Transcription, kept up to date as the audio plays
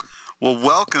Well,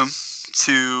 welcome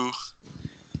to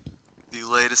the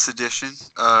latest edition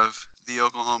of the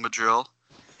Oklahoma Drill.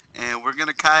 And we're going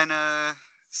to kind of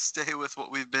stay with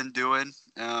what we've been doing.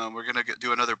 We're going to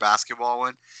do another basketball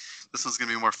one. This one's going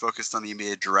to be more focused on the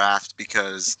NBA draft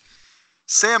because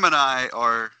Sam and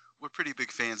we're pretty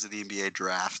big fans of the NBA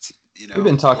draft. We've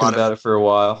been talking about it for a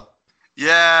while.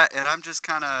 Yeah, and I'm just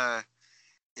kind of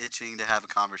itching to have a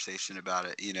conversation about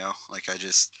it,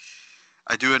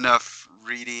 I do enough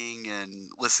reading and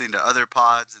listening to other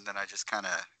pods, and then I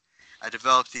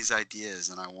develop these ideas,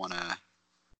 and I want to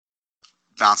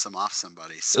bounce them off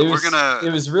somebody. So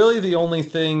It was really the only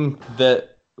thing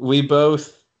that we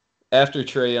both, after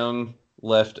Trae Young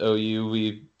left OU,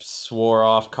 we swore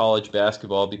off college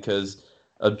basketball because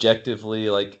objectively,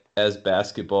 as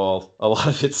basketball, a lot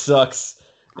of it sucks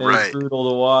and Right. It's brutal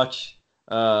to watch.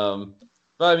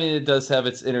 But I mean, it does have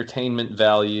its entertainment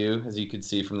value, as you could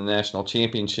see from the national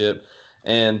championship,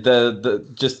 and the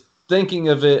just thinking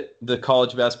of it, the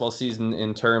college basketball season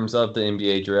in terms of the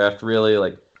NBA draft,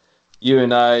 really, you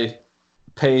and I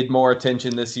paid more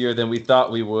attention this year than we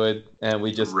thought we would, and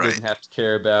we just didn't have to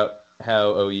care about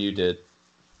how OU did.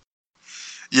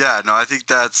 Yeah, no, I think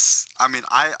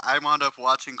I wound up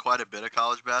watching quite a bit of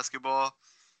college basketball,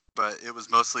 but it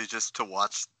was mostly just to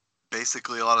watch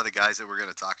basically a lot of the guys that we're going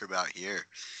to talk about here.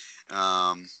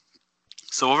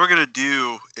 So what we're going to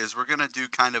do is we're going to do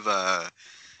kind of a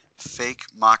fake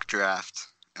mock draft,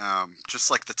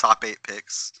 just like the top 8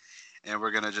 picks, and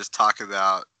we're going to just talk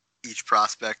about each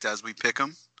prospect as we pick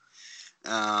them.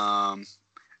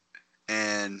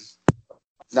 And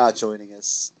not joining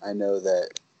us, I know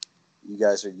that you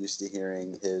guys are used to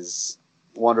hearing his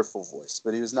wonderful voice,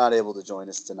 but he was not able to join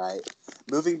us tonight.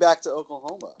 Moving back to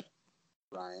Oklahoma,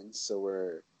 Ryan. So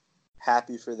we're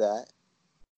happy for that.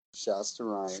 Shouts to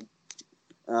Ryan.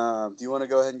 Do you want to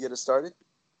go ahead and get us started?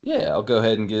 Yeah, I'll go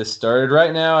ahead and get us started.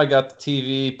 Right now, I got the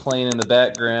TV playing in the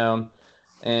background,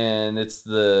 and it's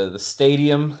the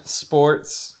Stadium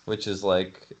Sports, which is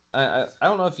I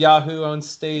don't know if Yahoo owns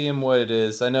Stadium, what it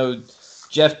is. I know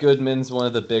Jeff Goodman's one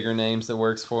of the bigger names that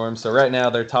works for him. So right now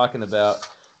they're talking about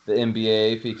the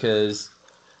NBA because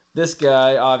this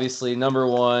guy, obviously, number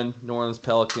 1, New Orleans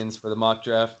Pelicans for the mock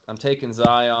draft. I'm taking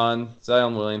Zion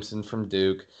Williamson from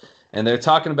Duke, and they're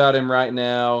talking about him right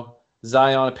now.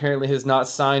 Zion apparently has not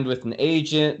signed with an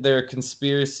agent. There are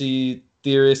conspiracy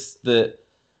theorists that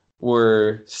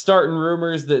were starting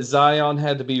rumors that Zion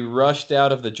had to be rushed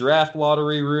out of the draft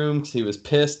lottery room because he was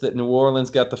pissed that New Orleans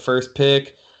got the first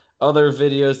pick. Other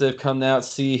videos that have come out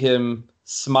see him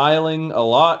smiling a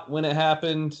lot when it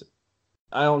happened.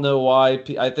 I don't know why.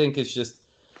 I think it's just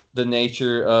the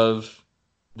nature of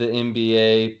the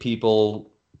NBA.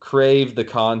 People crave the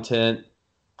content,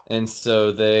 and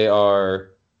so they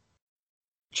are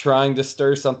trying to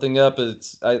stir something up.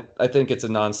 I think it's a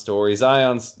non-story.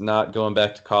 Zion's not going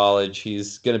back to college.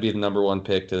 He's going to be the number 1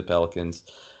 pick to the Pelicans.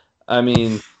 I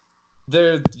mean,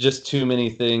 there are just too many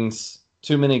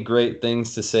great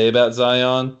things to say about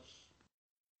Zion.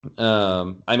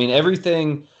 I mean,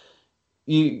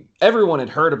 everyone had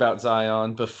heard about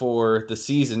Zion before the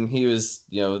season. He was,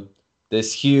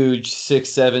 this huge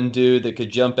 6'7" dude that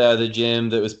could jump out of the gym,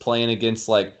 that was playing against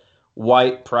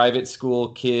white private school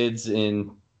kids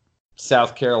in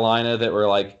South Carolina that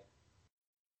were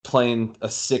playing a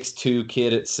 6'2"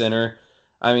 kid at center.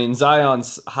 I mean,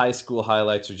 Zion's high school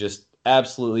highlights are just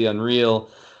absolutely unreal.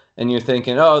 And you're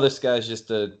thinking, oh, this guy's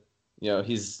just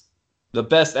he's the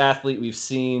best athlete we've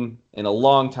seen in a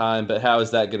long time, but how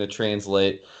is that going to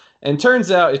translate? And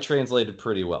turns out it translated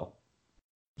pretty well.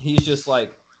 He's just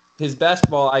his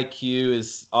basketball IQ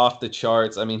is off the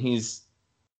charts. I mean,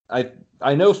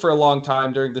 I know for a long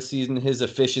time during the season, his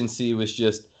efficiency was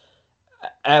just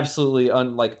absolutely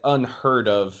unheard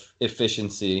of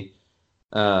efficiency.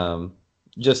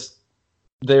 Just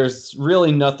there's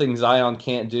really nothing Zion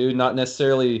can't do. Not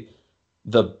necessarily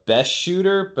the best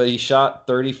shooter, but he shot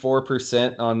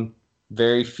 34% on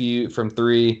very few from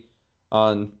 3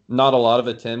 on not a lot of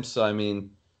attempts. So, I mean,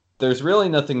 there's really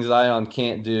nothing Zion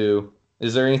can't do.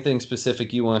 Is there anything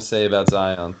specific you want to say about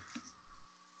Zion?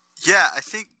 Yeah, I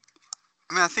think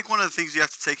one of the things you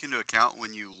have to take into account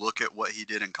when you look at what he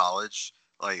did in college,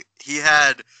 he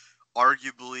had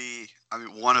arguably,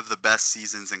 one of the best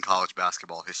seasons in college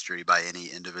basketball history by any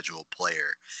individual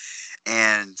player.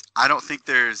 And I don't think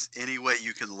there's any way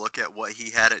you can look at what he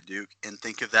had at Duke and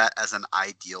think of that as an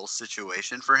ideal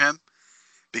situation for him,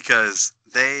 because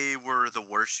they were the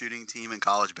worst shooting team in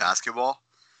college basketball.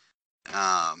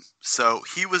 So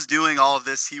he was doing all of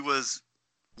this. He was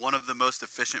one of the most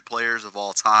efficient players of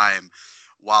all time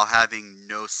while having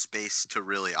no space to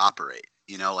really operate.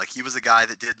 You know, like he was a guy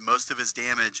that did most of his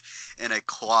damage in a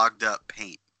clogged up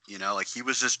paint. You know, like he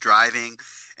was just driving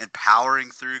and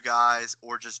powering through guys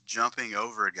or just jumping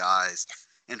over guys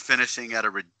and finishing at a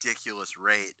ridiculous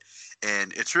rate.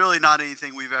 And it's really not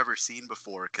anything we've ever seen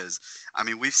before because, I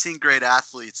mean, we've seen great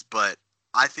athletes, but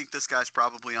I think this guy's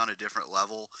probably on a different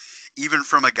level, even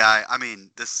from a guy. I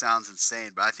mean, this sounds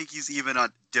insane, but I think he's even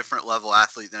a different level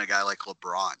athlete than a guy like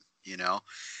LeBron, you know,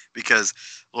 because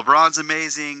LeBron's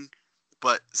amazing,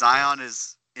 but Zion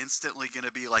is instantly going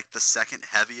to be like the second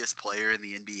heaviest player in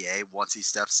the NBA once he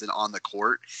steps in on the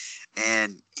court.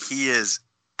 And he is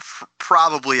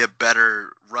probably a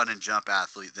better run and jump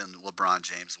athlete than LeBron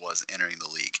James was entering the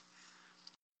league.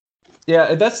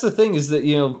 Yeah, that's the thing is that,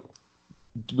 you know,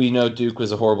 we know Duke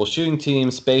was a horrible shooting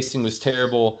team. Spacing was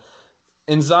terrible.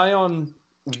 And Zion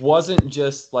wasn't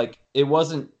just like, it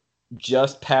wasn't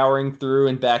just powering through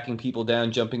and backing people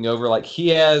down, jumping over. Like, he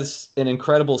has an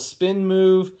incredible spin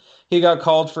move. He got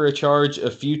called for a charge a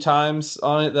few times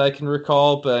on it that I can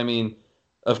recall. But, I mean,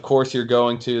 of course you're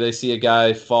going to. They see a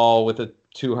guy fall with a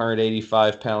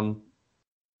 285-pound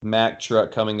Mack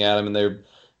truck coming at him, and they're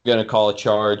going to call a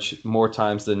charge more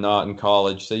times than not in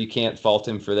college. So you can't fault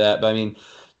him for that. But, I mean,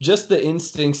 just the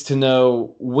instincts to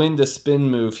know when to spin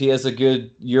move. He has a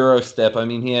good Euro step. I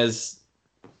mean, he has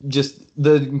just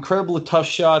the incredible tough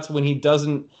shots when he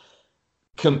doesn't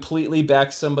completely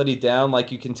back somebody down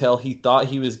like you can tell he thought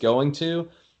he was going to.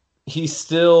 He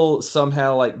still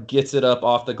somehow like gets it up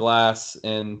off the glass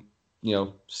and, you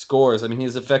know, scores. I mean,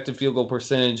 his effective field goal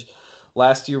percentage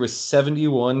last year was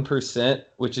 71%,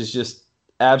 which is just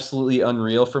absolutely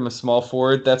unreal from a small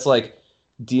forward. That's like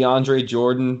DeAndre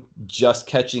Jordan just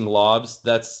catching lobs.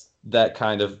 That's that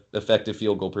kind of effective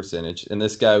field goal percentage. And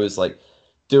this guy was like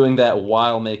doing that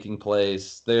while making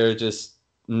plays. There are just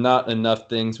not enough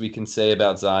things we can say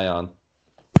about Zion.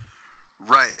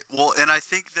 Right. Well, and I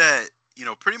think that, you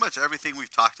know, pretty much everything we've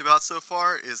talked about so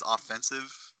far is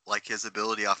offensive, like his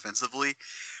ability offensively,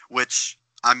 which,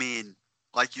 I mean,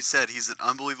 like you said, he's an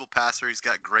unbelievable passer. He's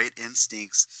got great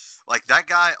instincts. Like, that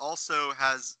guy also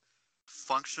has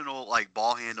functional, like,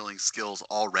 ball handling skills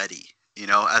already. You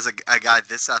know, as a guy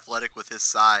this athletic with his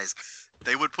size,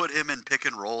 they would put him in pick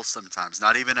and roll sometimes,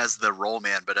 not even as the roll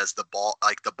man, but as the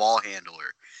ball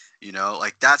handler. You know,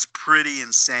 like, that's pretty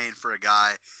insane for a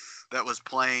guy that was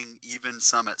playing even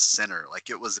some at center.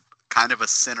 Like, it was kind of a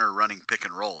center running pick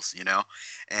and rolls, you know?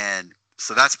 And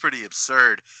so that's pretty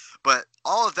absurd. But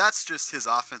all of that's just his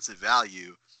offensive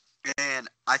value. And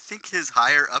I think his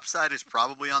higher upside is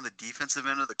probably on the defensive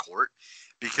end of the court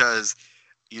because,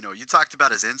 you know, you talked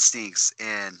about his instincts,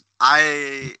 and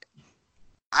I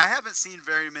haven't seen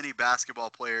very many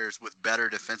basketball players with better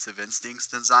defensive instincts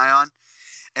than Zion.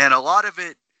 And a lot of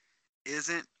it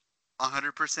isn't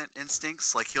 100%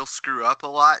 instincts. Like, he'll screw up a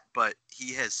lot, but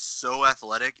he is so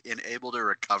athletic and able to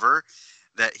recover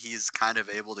that he's kind of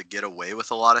able to get away with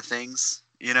a lot of things,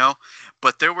 you know?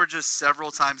 But there were just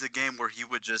several times a game where he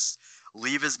would just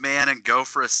leave his man and go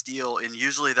for a steal, and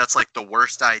usually that's like the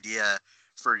worst idea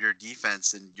for your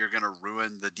defense, and you're going to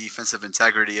ruin the defensive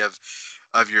integrity of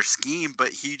your scheme,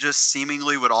 but he just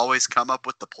seemingly would always come up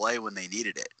with the play when they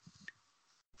needed it.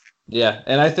 Yeah,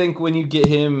 and I think when you get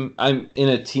him, I'm in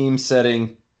a team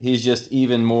setting, he's just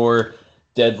even more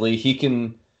deadly. He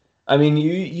can, I mean,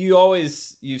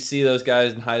 you see those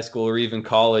guys in high school or even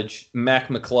college, Mac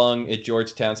McClung at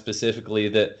Georgetown specifically,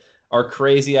 that are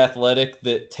crazy athletic,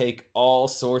 that take all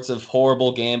sorts of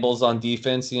horrible gambles on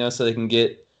defense, you know, so they can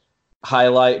get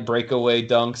highlight breakaway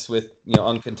dunks with, you know,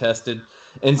 uncontested.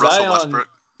 And Russell Zion, Westbrook.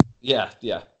 yeah,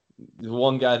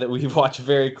 one guy that we watch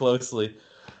very closely.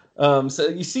 So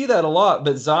you see that a lot,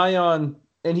 but Zion,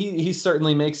 and he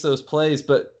certainly makes those plays,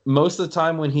 but most of the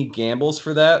time when he gambles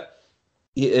for that,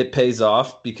 it pays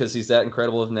off because he's that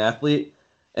incredible of an athlete.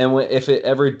 And if it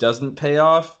ever doesn't pay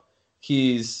off,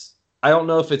 I don't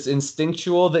know if it's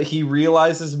instinctual that he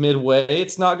realizes midway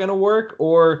it's not going to work,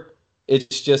 or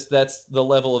it's just that's the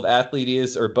level of athlete he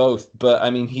is, or both. But, I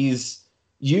mean, he's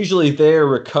usually there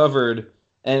recovered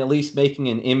and at least making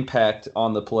an impact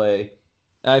on the play.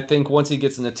 I think once he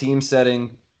gets in a team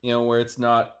setting, you know, where it's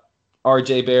not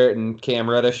R.J. Barrett and Cam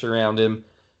Reddish around him,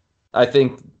 I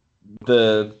think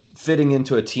the fitting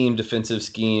into a team defensive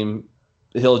scheme,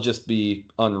 he'll just be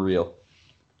unreal.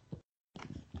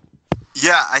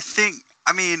 Yeah,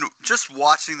 I mean, just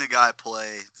watching the guy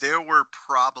play, there were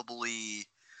probably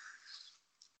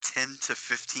 10 to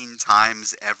 15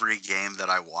 times every game that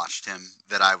I watched him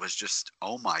that I was just,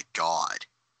 oh my God.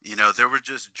 You know, there were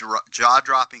just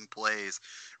jaw-dropping plays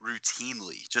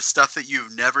routinely, just stuff that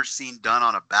you've never seen done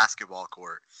on a basketball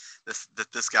court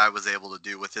this guy was able to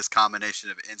do with his combination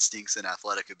of instincts and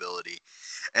athletic ability.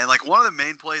 And like one of the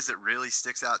main plays that really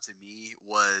sticks out to me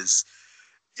was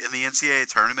in the NCAA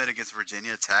tournament against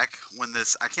Virginia Tech when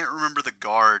I can't remember the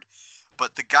guard,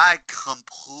 but the guy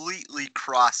completely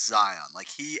crossed Zion. Like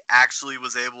he actually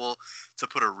was able to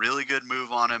put a really good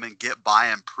move on him and get by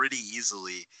him pretty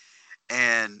easily.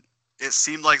 And it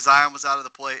seemed like Zion was out of the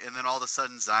play, and then all of a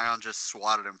sudden Zion just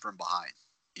swatted him from behind.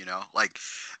 You know, like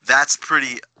that's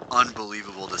pretty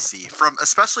unbelievable to see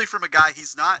especially from a guy.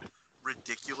 He's not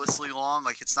ridiculously long.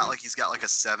 Like it's not like he's got like a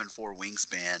 7'4"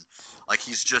 wingspan. Like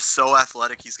he's just so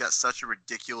athletic. He's got such a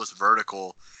ridiculous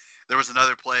vertical. There was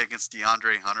another play against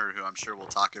DeAndre Hunter, who I'm sure we'll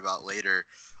talk about later,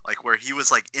 like where he was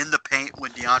like in the paint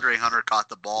when DeAndre Hunter caught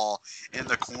the ball in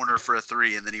the corner for a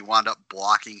three, and then he wound up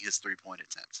blocking his 3-point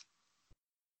attempt.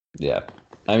 Yeah,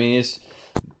 I mean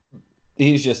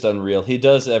he's just unreal. He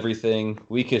does everything.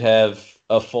 We could have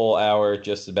a full hour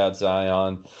just about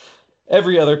Zion.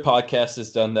 Every other podcast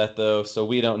has done that, though, so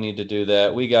we don't need to do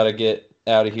that. We got to get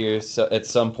out of here at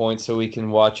some point so we can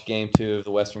watch Game 2 of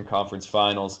the Western Conference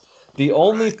Finals. The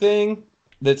only thing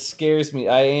that scares me,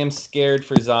 I am scared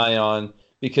for Zion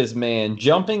because, man,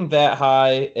 jumping that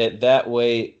high at that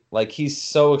weight, like he's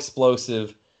so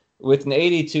explosive with an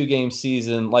 82-game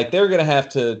season, like they're going to have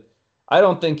to – I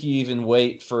don't think you even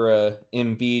wait for a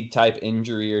Embiid-type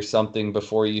injury or something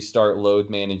before you start load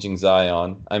managing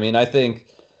Zion. I mean, I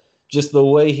think just the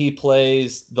way he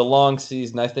plays, the long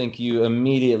season, I think you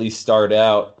immediately start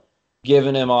out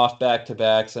giving him off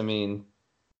back-to-backs. I mean,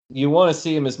 you want to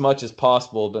see him as much as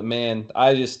possible, but, man,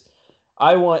 I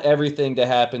want everything to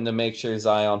happen to make sure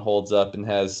Zion holds up and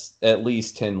has at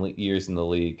least 10 years in the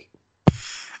league.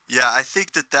 Yeah, I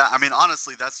think I mean,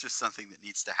 honestly, that's just something that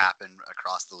needs to happen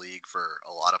across the league for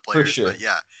a lot of players. For sure. But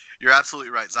yeah, you're absolutely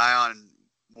right. Zion,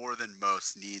 more than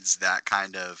most, needs that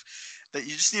kind of – that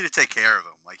you just need to take care of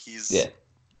him. Like he's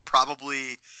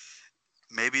probably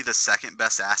maybe the second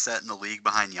best asset in the league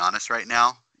behind Giannis right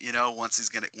now. You know, once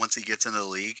he gets into the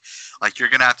league, like you're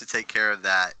gonna have to take care of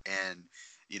that. And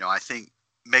you know, I think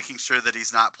making sure that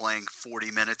he's not playing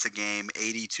 40 minutes a game,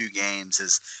 82 games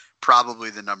is probably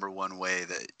the number one way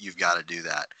that you've got to do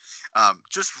that.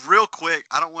 Just real quick,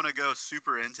 I don't want to go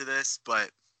super into this, but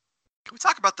can we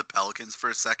talk about the Pelicans for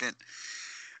a second?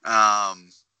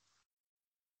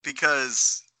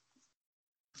 Because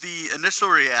the initial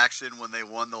reaction when they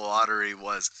won the lottery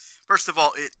was, first of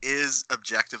all, it is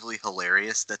objectively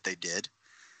hilarious that they did.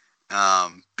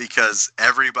 Because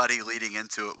everybody leading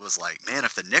into it was like, man,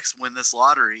 if the Knicks win this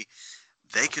lottery,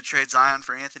 they could trade Zion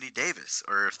for Anthony Davis,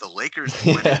 or if the Lakers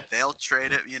win it, they'll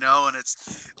trade it, you know, and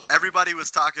everybody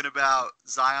was talking about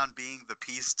Zion being the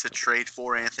piece to trade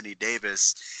for Anthony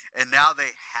Davis, and now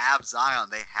they have Zion.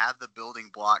 They have the building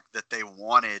block that they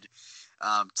wanted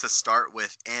to start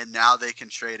with, and now they can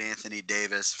trade Anthony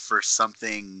Davis for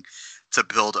something to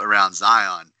build around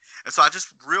Zion. And so I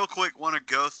just real quick want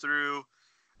to go through,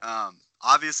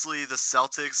 obviously the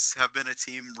Celtics have been a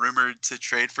team rumored to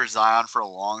trade for Zion for a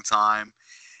long time.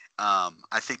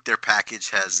 I think their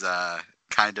package has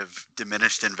kind of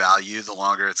diminished in value the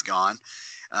longer it's gone.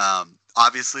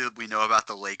 Obviously, we know about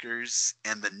the Lakers,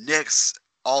 and the Knicks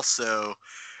also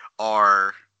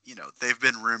are, you know, they've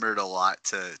been rumored a lot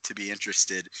to be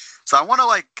interested. So I want to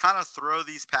like kind of throw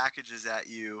these packages at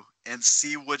you and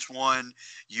see which one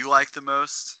you like the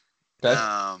most. Okay.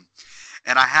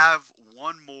 And I have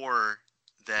one more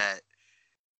that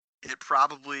it's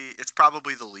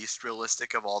probably the least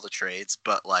realistic of all the trades,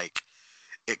 but like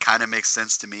it kind of makes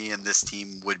sense to me, and this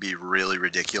team would be really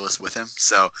ridiculous with him.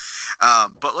 So,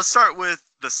 but let's start with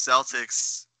the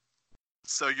Celtics.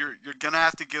 So you're gonna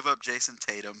have to give up Jason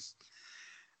Tatum.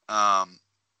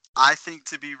 I think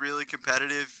to be really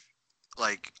competitive,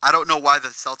 like I don't know why the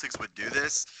Celtics would do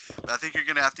this, but I think you're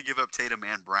gonna have to give up Tatum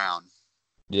and Brown.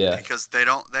 Yeah. Because they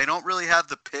don't really have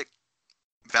the pick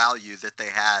value that they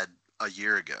had a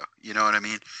year ago. You know what I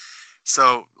mean?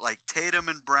 So like Tatum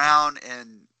and Brown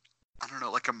and I don't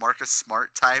know, like a Marcus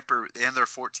Smart type and their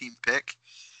 14th pick,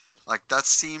 like that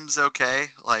seems okay.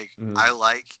 Like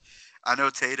I know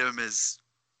Tatum is,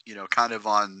 you know, kind of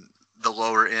on the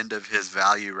lower end of his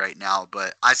value right now,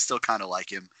 but I still kind of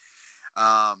like him.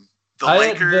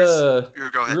 Lakers.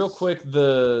 Go ahead. Real quick,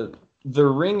 the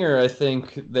Ringer, I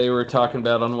think they were talking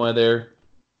about on one of their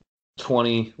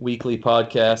 20 weekly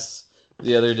podcasts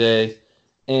the other day,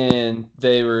 and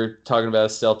they were talking about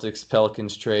a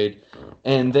Celtics-Pelicans trade,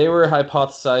 and they were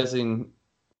hypothesizing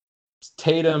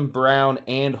Tatum, Brown,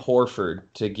 and Horford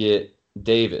to get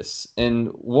Davis. And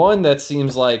one that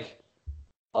seems like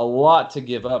a lot to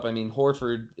give up. I mean,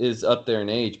 Horford is up there in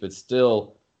age, but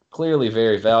still clearly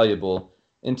very valuable.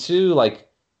 And two, like,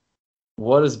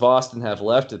 what does Boston have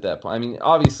left at that point? I mean,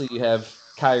 obviously you have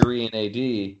Kyrie and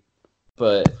AD,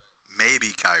 but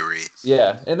maybe Kyrie.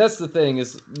 Yeah, and that's the thing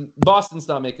is Boston's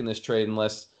not making this trade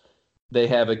unless they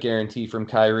have a guarantee from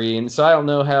Kyrie, and so I don't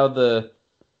know how the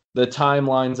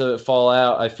timelines of it fall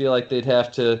out. I feel like they'd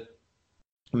have to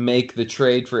make the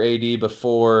trade for AD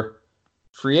before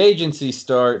free agency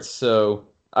starts, so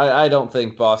I don't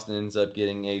think Boston ends up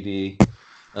getting AD.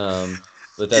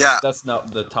 But that's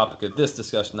not the topic of this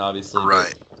discussion, obviously.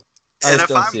 Right. I just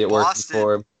don't see it working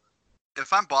for him.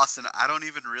 If I'm Boston, I don't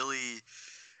even really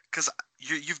 – because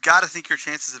you've got to think your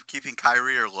chances of keeping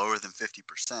Kyrie are lower than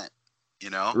 50%, you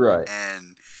know? Right.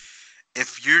 And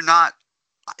if you're not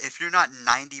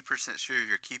 90% sure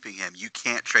you're keeping him, you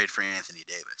can't trade for Anthony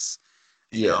Davis.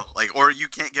 You know? Like, or you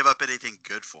can't give up anything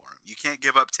good for him. You can't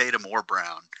give up Tatum or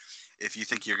Brown if you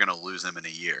think you're going to lose him in a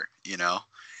year, you know?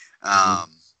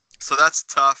 So that's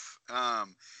tough.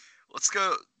 Let's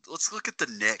look at the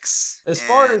Knicks. As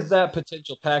far as that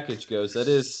potential package goes, that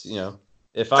is, you know,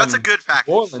 if that's a good package.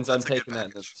 New Orleans, I'm taking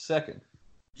that in a second.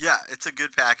 Yeah, it's a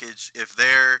good package. If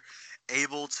they're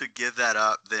able to give that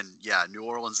up, then yeah, New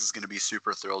Orleans is going to be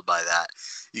super thrilled by that.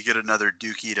 You get another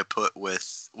Dookie to put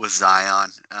with Zion.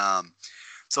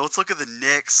 So let's look at the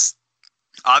Knicks.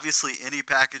 Obviously, any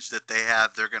package that they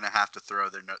have, they're going to have to throw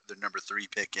their number 3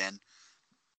 pick in.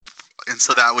 And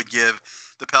so that would give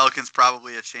the Pelicans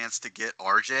probably a chance to get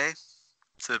RJ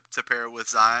to pair with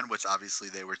Zion, which obviously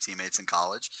they were teammates in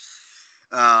college.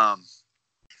 I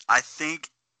think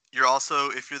you're also,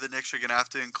 if you're the Knicks, you're going to have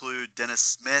to include Dennis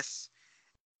Smith,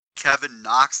 Kevin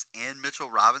Knox, and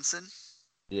Mitchell Robinson.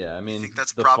 Yeah, I mean, I think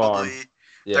that's probably farm.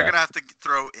 They're going to have to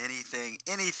throw anything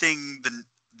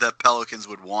the Pelicans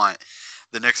would want.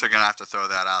 The Knicks are going to have to throw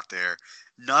that out there.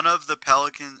 None of the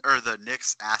the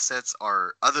Knicks assets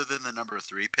are, other than the number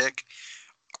 3 pick,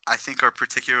 I think are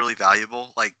particularly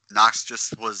valuable. Like, Knox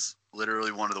just was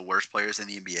literally one of the worst players in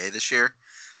the NBA this year.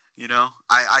 You know,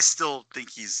 I still think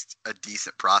he's a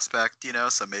decent prospect, you know,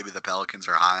 so maybe the Pelicans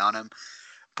are high on him,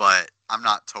 but I'm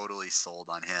not totally sold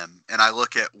on him. And I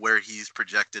look at where he's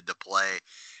projected to play.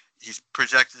 He's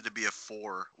projected to be a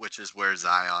 4, which is where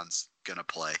Zion's going to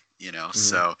play, you know,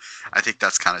 so I think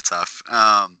that's kind of tough.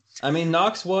 I mean,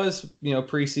 Knox was, you know,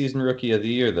 preseason rookie of the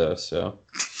year, though, so.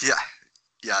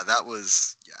 Yeah, that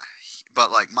was,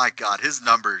 but, like, my God, his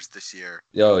numbers this year.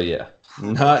 Oh, yeah.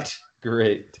 Not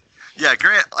great. Yeah,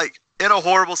 Grant, like, in a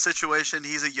horrible situation,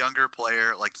 he's a younger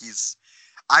player. Like,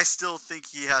 I still think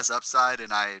he has upside,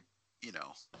 and I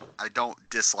don't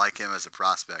dislike him as a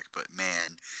prospect, but,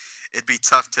 man, it'd be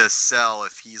tough to sell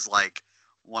if he's, like,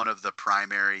 one of the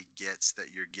primary gets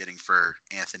that you're getting for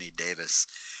Anthony Davis.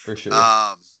 For sure.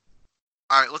 All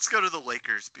right, let's go to the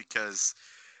Lakers because,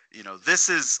 you know, this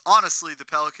is honestly the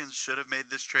Pelicans should have made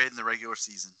this trade in the regular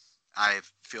season. I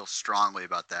feel strongly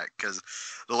about that because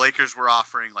the Lakers were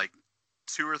offering like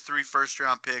 2 or 3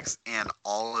 first-round picks and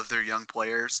all of their young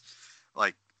players.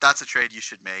 Like, that's a trade you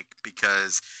should make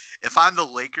because if I'm the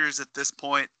Lakers at this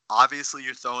point, obviously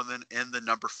you're throwing in the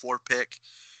number 4 pick.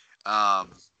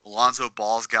 Lonzo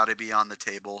Ball's got to be on the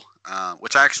table,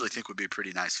 which I actually think would be a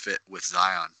pretty nice fit with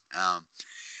Zion.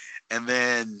 And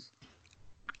then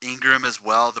Ingram as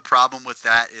well. The problem with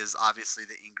that is obviously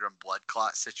the Ingram blood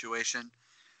clot situation.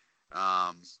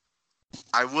 I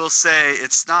will say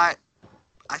it's not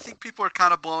 – I think people are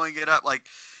kind of blowing it up. Like,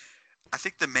 I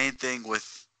think the main thing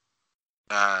with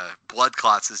blood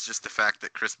clots is just the fact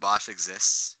that Chris Bosh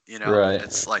exists. You know, right.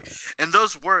 It's like – and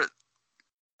those were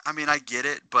 – I mean, I get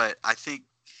it, but I think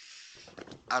 –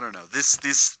 I don't know.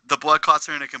 The blood clots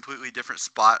are in a completely different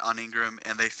spot on Ingram,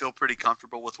 and they feel pretty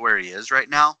comfortable with where he is right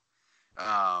now.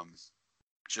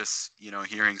 Just, you know,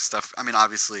 hearing stuff. I mean,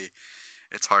 obviously,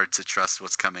 it's hard to trust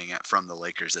what's coming from the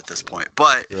Lakers at this point,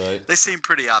 but They seem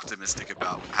pretty optimistic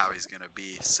about how he's going to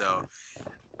be. So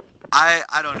I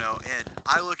don't know. And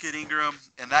I look at Ingram,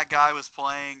 and that guy was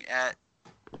playing at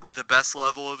the best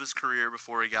level of his career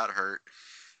before he got hurt.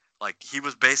 Like, he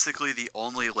was basically the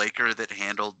only Laker that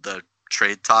handled the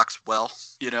trade talks well,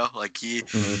 you know, like he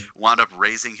wound up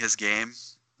raising his game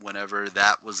whenever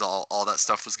that was all that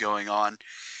stuff was going on.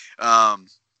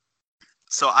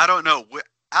 So I don't know,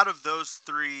 out of those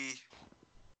 3,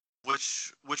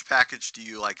 which package do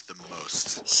you like the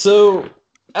most? So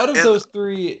out of those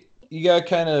 3, you got to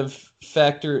kind of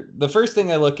factor, the first thing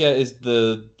I look at is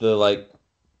the like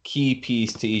key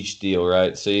piece to each deal,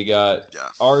 right? So you got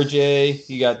RJ,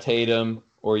 you got Tatum,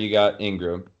 or you got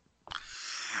Ingram.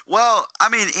 Well, I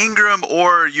mean, Ingram,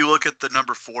 or you look at the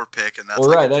number 4 pick, and that's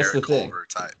that's the thing.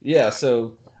 Type. Yeah,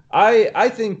 so I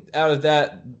think out of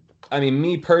that, I mean,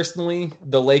 me personally,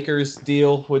 the Lakers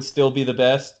deal would still be the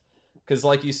best because,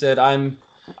 like you said, I'm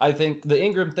I think the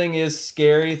Ingram thing is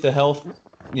scary, the health,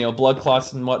 blood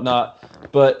clots and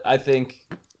whatnot, but I think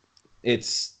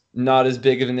it's not as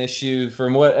big of an issue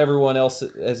from what everyone else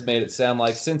has made it sound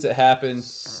like. Since it happened,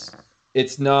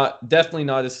 it's definitely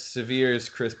not as severe as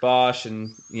Chris Bosh,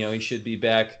 and he should be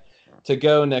back to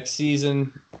go next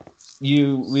season.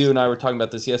 You and I were talking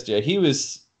about this yesterday. He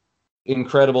was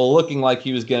incredible, looking like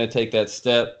he was going to take that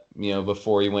step,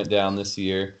 before he went down this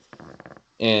year,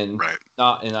 and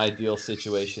not an ideal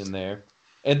situation there.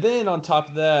 And then on top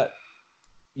of that,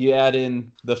 you add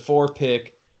in the 4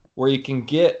 pick where you can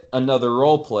get another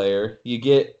role player. You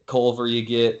get Culver, you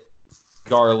get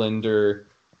Garland, or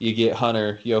you get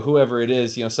Hunter, whoever it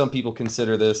is. Some people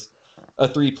consider this a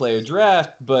 3-player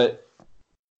draft, but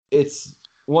it's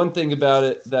one thing about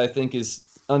it that I think is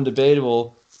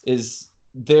undebatable is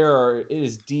it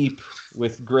is deep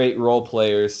with great role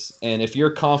players. And if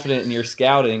you're confident in your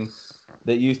scouting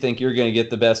that you think you're going to get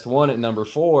the best one at number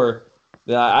 4,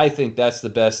 then I think that's the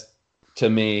best to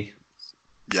me.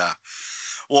 Yeah.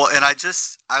 Well, and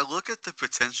I look at the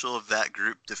potential of that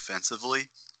group defensively.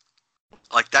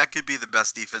 Like, that could be the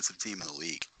best defensive team in the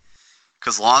league.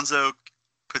 Because Lonzo,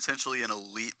 potentially an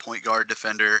elite point guard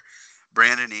defender.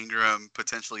 Brandon Ingram,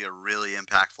 potentially a really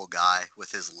impactful guy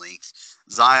with his length.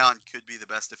 Zion could be the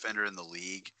best defender in the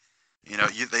league.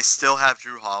 They still have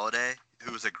Drew Holiday,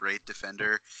 who is a great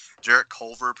defender. Jarrett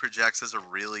Culver projects as a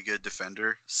really good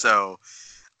defender. So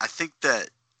I think that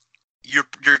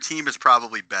your team is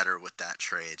probably better with that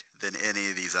trade than any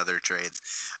of these other trades.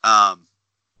 I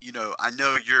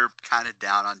know you're kind of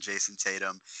down on Jason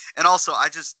Tatum. And also,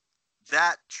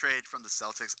 that trade from the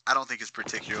Celtics, I don't think is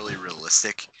particularly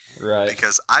realistic. Right.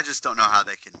 Because I just don't know how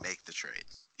they can make the trade.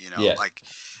 Yeah. Like,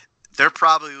 they're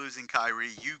probably losing Kyrie.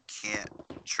 You can't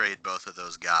trade both of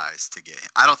those guys to get him.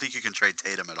 I don't think you can trade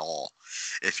Tatum at all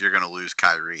if you're going to lose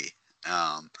Kyrie.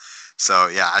 So,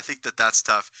 yeah, I think that's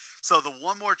tough. So, the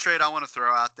one more trade I want to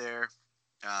throw out there,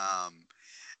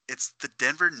 it's the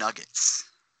Denver Nuggets.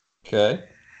 Okay.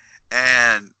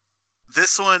 And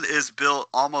this one is built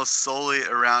almost solely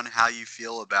around how you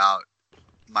feel about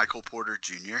Michael Porter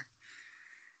Jr.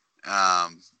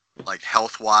 Like,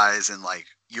 health-wise, and, like,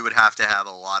 you would have to have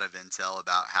a lot of intel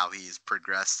about how he's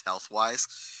progressed health-wise.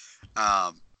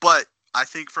 But I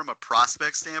think from a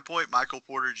prospect standpoint, Michael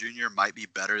Porter Jr. might be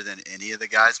better than any of the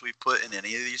guys we've put in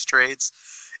any of these trades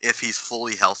if he's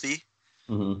fully healthy.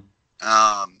 Mm-hmm.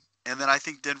 And then I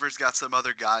think Denver's got some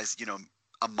other guys,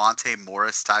 a Monte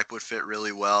Morris type would fit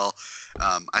really well.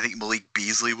 I think Malik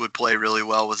Beasley would play really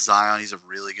well with Zion. He's a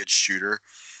really good shooter.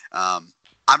 If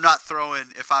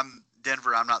I'm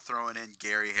Denver, I'm not throwing in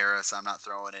Gary Harris. I'm not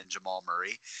throwing in Jamal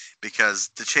Murray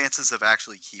because the chances of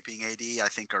actually keeping AD, I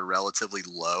think, are relatively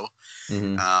low.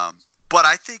 Mm-hmm. But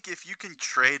I think if you can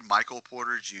trade Michael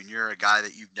Porter Jr., a guy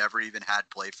that you've never even had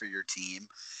play for your team,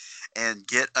 and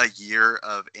get a year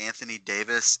of Anthony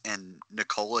Davis and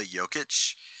Nikola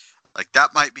Jokic, like,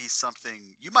 that might be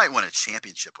something you might win a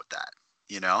championship with that,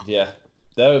 Yeah,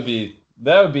 that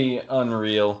would be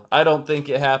unreal. I don't think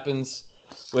it happens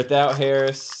without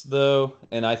Harris, though,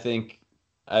 and I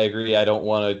agree. I don't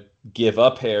want to give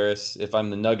up Harris if I'm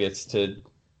the Nuggets to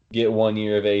get 1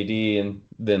 year of AD and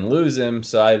then lose him.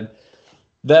 So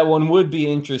that one would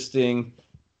be interesting.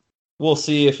 We'll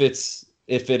see if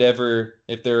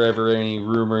there are ever any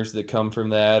rumors that come from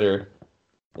that, or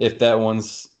if that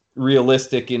one's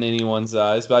realistic in anyone's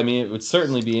eyes. But I mean, it would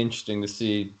certainly be interesting to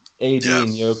see AD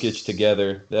and Jokic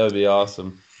together. That would be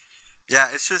awesome. Yeah,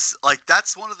 it's just like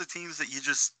that's one of the teams that you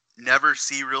just never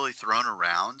see really thrown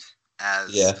around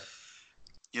as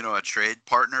a trade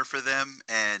partner for them,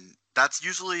 and that's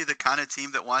usually the kind of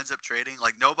team that winds up trading.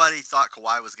 Like, nobody thought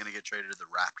Kawhi was going to get traded to the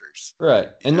Raptors, right?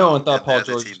 And no one thought Paul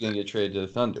George was going to get traded to the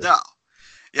Thunder. No,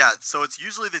 yeah. So it's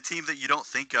usually the team that you don't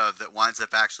think of that winds up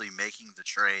actually making the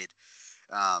trade.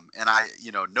 And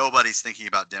nobody's thinking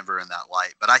about Denver in that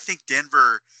light, but I think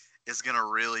Denver is going to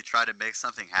really try to make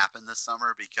something happen this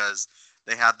summer because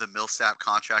they have the Millsap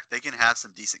contract. They can have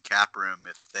some decent cap room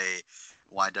if they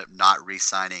wind up not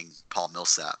re-signing Paul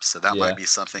Millsap. So that might be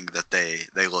something that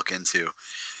they look into.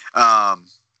 But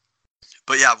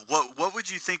yeah, what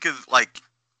would you think of, like,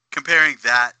 comparing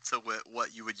that to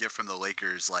what you would get from the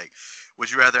Lakers? Like, would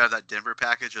you rather have that Denver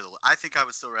package or I think I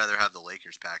would still rather have the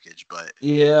Lakers package, but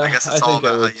I guess it's all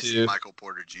about how you see Michael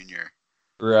Porter Jr.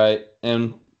 Right.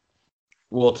 And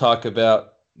we'll talk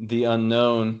about the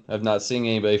unknown of not seeing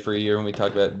anybody for a year when we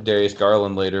talk about Darius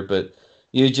Garland later, but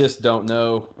you just don't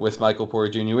know with Michael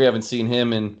Porter Jr. We haven't seen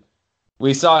him, and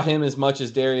we saw him as much as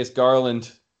Darius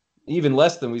Garland, even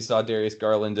less than we saw Darius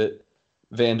Garland at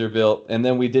Vanderbilt, and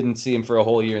then we didn't see him for a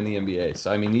whole year in the NBA.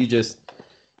 So, I mean,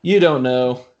 you don't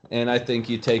know. And I think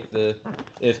you take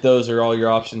if those are all your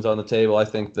options on the table, I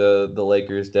think the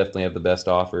Lakers definitely have the best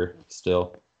offer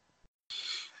still.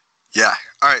 Yeah.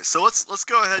 All right. So let's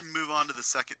go ahead and move on to the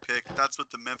second pick. That's with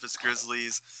the Memphis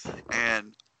Grizzlies,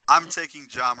 and I'm taking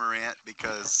Ja Morant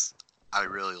because I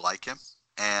really like him.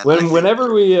 And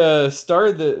whenever we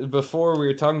started before we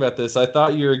were talking about this, I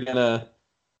thought you were gonna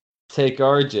take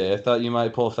RJ. I thought you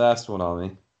might pull a fast one on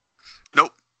me.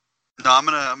 Nope. No, I'm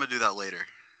gonna do that later.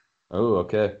 Oh,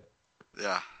 okay.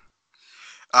 Yeah.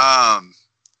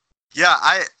 Yeah.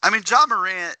 I mean, Ja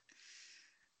Morant.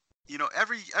 You know,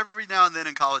 every now and then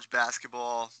in college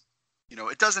basketball, you know,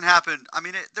 it doesn't happen. I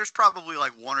mean, there's probably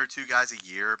like one or two guys a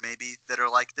year maybe that are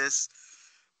like this.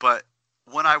 But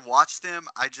when I watch them,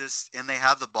 and they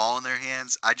have the ball in their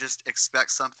hands, I just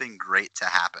expect something great to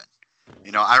happen.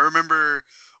 You know, I remember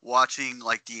watching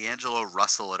like D'Angelo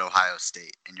Russell at Ohio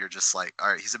State, and you're just like,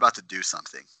 all right, he's about to do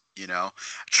something. You know,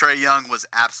 Trae Young was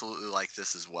absolutely like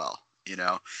this as well. You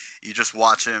know, you just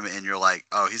watch him and you're like,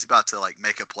 oh, he's about to like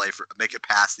make a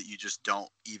pass that you just don't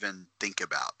even think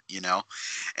about, you know?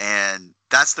 And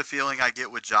that's the feeling I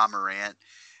get with Ja Morant.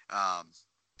 I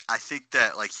think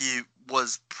that like he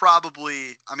was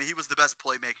he was the best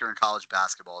playmaker in college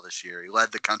basketball this year. He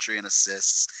led the country in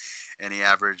assists, and he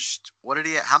averaged,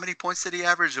 how many points did he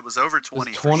average? It was over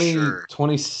 20 for sure.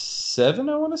 27,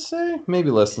 I want to say, maybe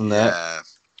less than that.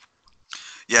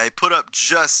 Yeah, he put up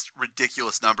just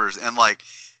ridiculous numbers, and like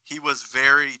he was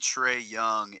very Trae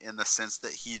Young in the sense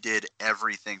that he did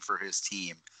everything for his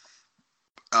team.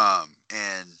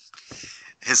 And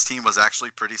his team was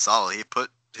actually pretty solid.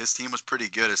 His team was pretty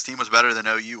good. His team was better than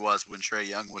OU was when Trae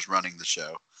Young was running the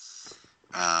show.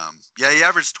 Yeah, he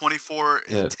averaged 24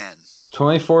 and 10.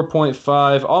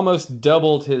 24.5, almost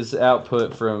doubled his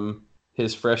output from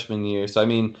his freshman year. So I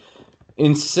mean,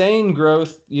 insane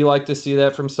growth. You like to see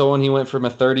that from someone. He went from a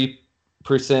 30%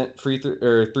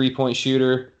 3-point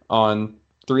shooter on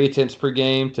 3 attempts per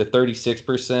game to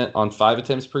 36% on 5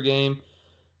 attempts per game.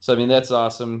 So I mean, that's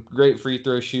awesome. Great free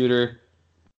throw shooter.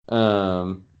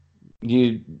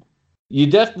 You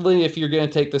definitely, if you're going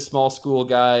to take the small school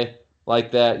guy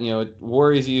like that, you know, it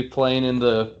worries you playing in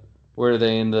the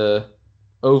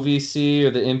OVC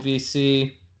or the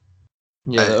MVC?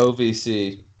 Yeah, the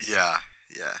OVC. Yeah.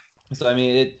 So I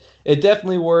mean, it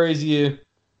definitely worries you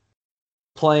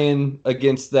playing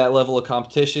against that level of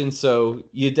competition. So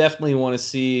you definitely want to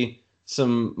see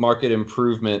some market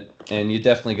improvement, and you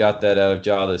definitely got that out of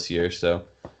Ja this year. So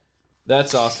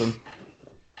that's awesome.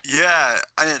 Yeah,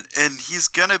 and he's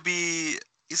gonna be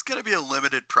a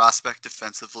limited prospect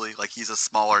defensively. Like he's a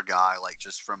smaller guy, like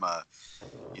just from a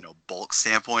bulk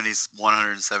standpoint, he's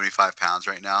 175 pounds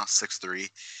right now, 6'3".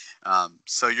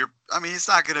 So he's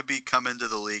not going to be come into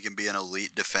the league and be an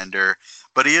elite defender,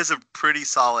 but he is a pretty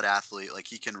solid athlete. Like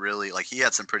he can really, like he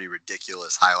had some pretty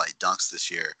ridiculous highlight dunks this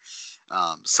year.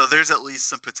 So there's at least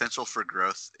some potential for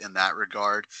growth in that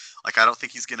regard. Like I don't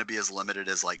think he's going to be as limited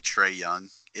as like Trae Young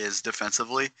is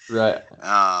defensively. Right.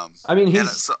 I mean,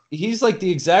 he's like the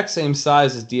exact same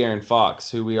size as De'Aaron Fox,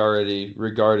 who we already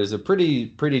regard as a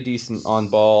pretty decent on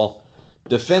ball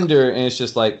defender, and it's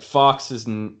just like Fox is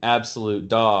an absolute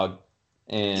dog.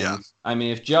 And I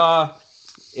mean,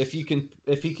 if he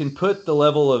can put the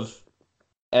level of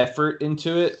effort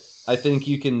into it, I think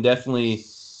you can definitely.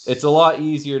 It's a lot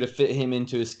easier to fit him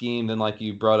into a scheme than like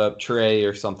you brought up Trae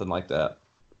or something like that.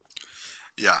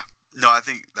 Yeah. No, I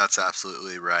think that's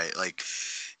absolutely right. Like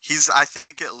I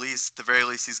think the very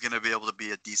least, he's going to be able to be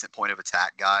a decent point of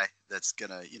attack guy that's going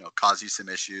to, cause you some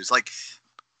issues. Like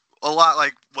a lot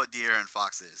like what De'Aaron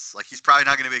Fox is. Like he's probably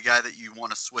not going to be a guy that you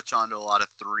want to switch on to a lot of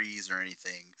threes or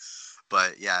anything.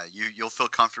 But yeah, you'll feel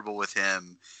comfortable with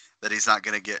him that he's not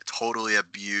going to get totally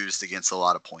abused against a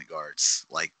lot of point guards.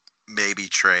 Like maybe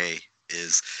Trae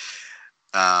is,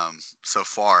 so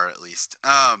far at least.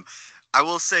 I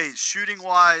will say, shooting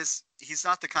wise, he's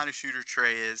not the kind of shooter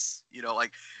Trae is.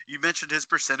 Like you mentioned his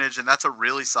percentage, and that's a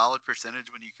really solid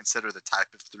percentage when you consider the type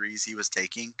of threes he was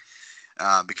taking,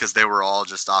 because they were all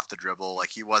just off the dribble.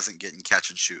 Like he wasn't getting catch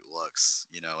and shoot looks.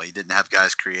 He didn't have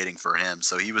guys creating for him,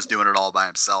 so he was doing it all by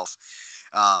himself.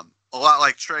 A lot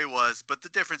like Trae was, but the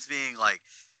difference being like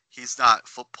he's not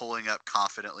pulling up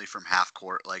confidently from half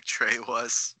court like Trae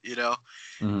was.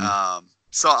 Mm-hmm.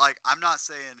 So like I'm not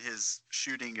saying his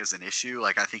shooting is an issue.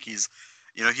 Like I think he's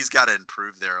got to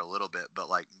improve there a little bit, but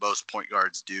like most point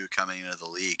guards do coming into the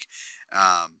league.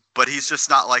 But he's just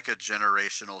not like a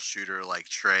generational shooter like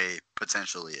Trae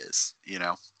potentially is.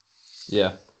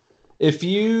 Yeah. If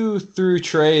you threw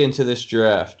Trae into this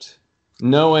draft,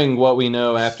 knowing what we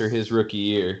know after his rookie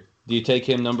year, do you take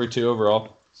him number 2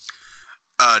 overall?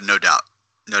 No doubt.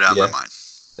 No doubt in my mind.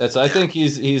 I think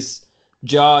he's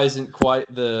Ja isn't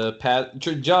quite the pass.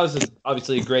 Ja is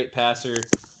obviously a great passer.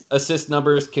 Assist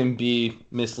numbers can be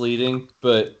misleading,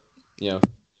 but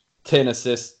 10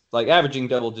 assists, like averaging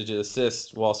double-digit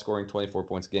assists while scoring 24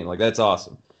 points a game, like that's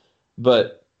awesome.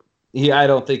 But I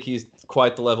don't think he's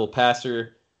quite the level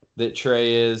passer that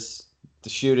Trey is. The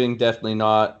shooting, definitely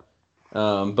not.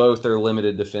 Both are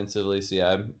limited defensively, so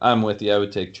yeah, I'm with you. I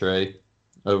would take Trey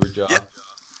over Ja.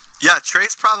 Yeah,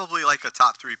 Trey's probably like a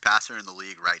top 3 passer in the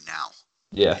league right now.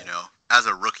 Yeah. As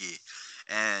a rookie.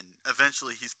 And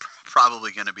eventually he's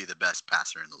probably going to be the best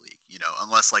passer in the league,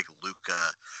 unless like Luka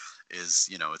is,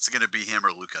 it's going to be him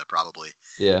or Luka probably.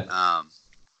 Yeah.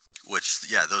 Which,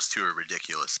 yeah, those two are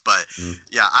ridiculous. But,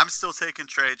 yeah, I'm still taking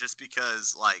Trey just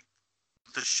because, like,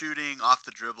 the shooting off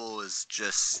the dribble is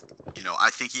just, I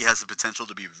think he has the potential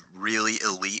to be really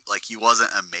elite. Like, he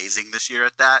wasn't amazing this year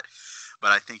at that,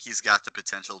 but I think he's got the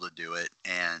potential to do it.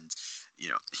 And,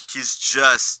 he's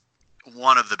just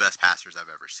one of the best passers I've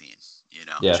ever seen.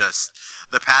 Just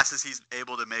the passes he's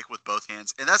able to make with both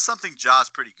hands. And that's something Ja's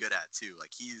pretty good at, too.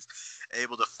 Like, he's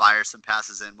able to fire some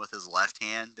passes in with his left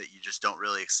hand that you just don't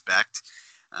really expect.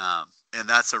 And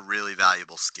that's a really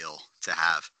valuable skill to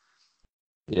have.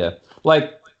 Yeah.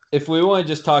 Like, if we want to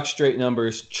just talk straight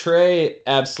numbers, Trey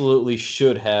absolutely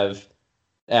should have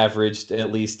averaged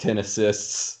at least 10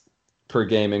 assists per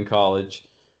game in college.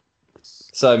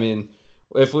 So, I mean,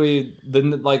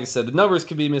 like I said, the numbers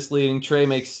could be misleading. Trey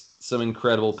makes some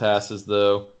incredible passes,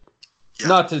 though.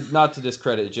 Yeah. Not to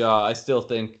discredit Ja. I still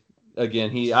think,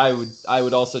 again, I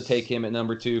would also take him at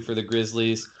number 2 for the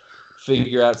Grizzlies.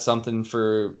 Figure out something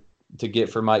to get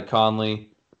for Mike Conley.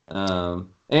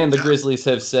 And the Grizzlies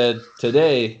have said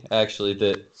today, actually,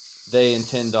 that they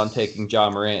intend on taking Ja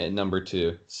Morant at number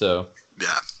 2. So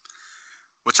yeah,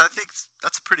 which I think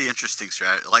that's a pretty interesting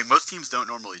strategy. Like, most teams don't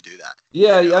normally do that.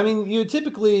 Yeah, I mean, you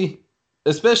typically,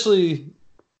 especially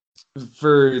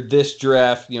for this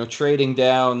draft, trading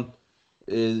down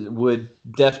would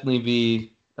definitely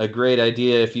be a great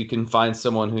idea if you can find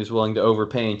someone who's willing to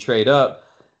overpay and trade up.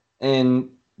 And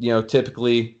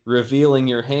typically revealing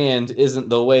your hand isn't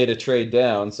the way to trade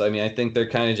down. So, I mean, I think they're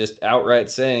kind of just outright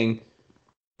saying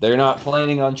they're not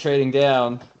planning on trading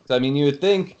down. So, I mean, you would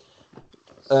think,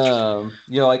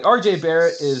 like RJ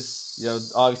Barrett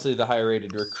is, obviously the higher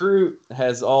rated recruit,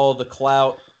 has all the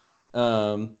clout.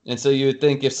 And so you would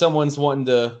think if someone's wanting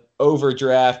to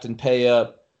overdraft and pay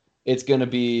up, it's going to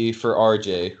be for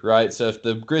RJ, right? So if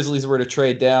the Grizzlies were to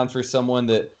trade down for someone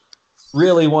that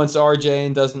really wants RJ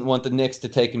and doesn't want the Knicks to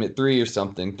take him at 3 or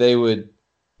something, they would,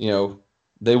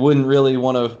 they wouldn't really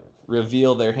want to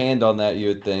reveal their hand on that, you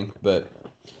would think. But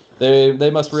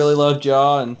they must really love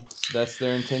Ja, and that's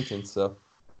their intention. So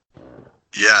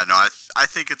yeah, no, I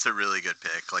think it's a really good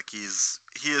pick. Like, he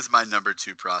is my number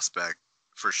 2 prospect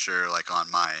for sure. Like, on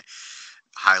my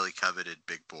highly coveted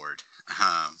big board.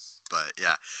 But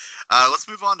yeah, let's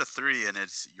move on to 3, and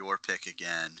it's your pick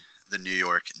again, the New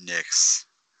York Knicks.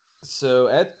 So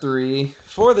at 3,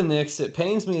 for the Knicks, it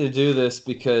pains me to do this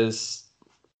because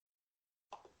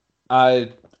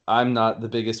I'm not the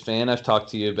biggest fan. I've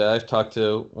talked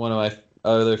to one of my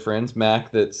other friends,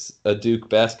 Mac, that's a Duke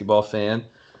basketball fan.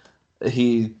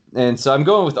 And so I'm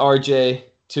going with RJ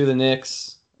to the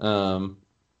Knicks. I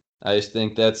just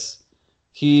think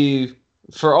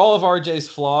for all of RJ's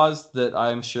flaws that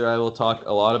I'm sure I will talk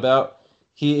a lot about,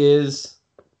 he is,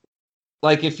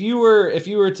 like, if you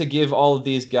were to give all of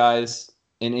these guys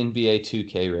an NBA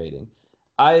 2K rating,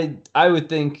 I would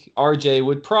think RJ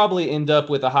would probably end up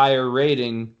with a higher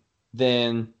rating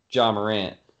than Ja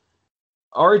Morant.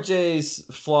 RJ's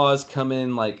flaws come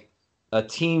in like a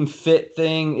team fit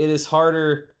thing. It is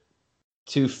harder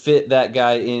to fit that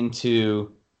guy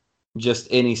into just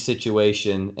any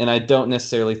situation, and I don't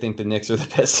necessarily think the Knicks are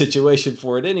the best situation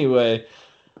for it anyway.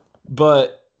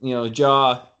 But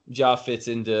Ja fits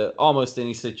into almost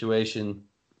any situation.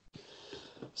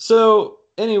 So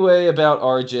anyway, about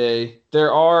RJ,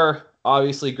 there are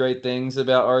obviously great things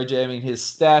about RJ. I mean, his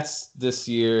stats this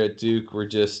year at Duke were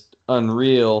just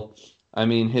unreal. I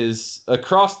mean, his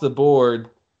across the board,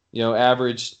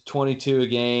 averaged 22 a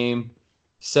game,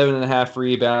 7.5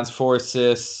 rebounds, 4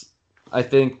 assists. I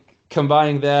think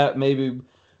combining that maybe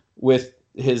with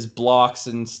his blocks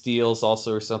and steals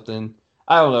also or something,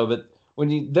 I don't know, but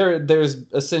there's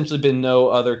essentially been no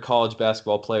other college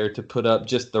basketball player to put up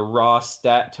just the raw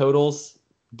stat totals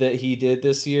that he did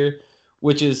this year,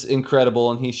 which is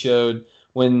incredible. And he showed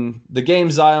when the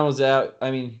game Zion was out,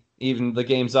 I mean, even the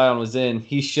game Zion was in,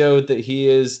 he showed that he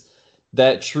is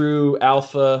that true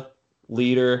alpha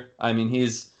leader. I mean,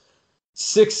 he's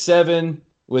 6'7"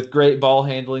 with great ball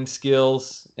handling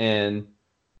skills, and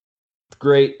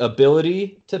great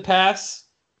ability to pass.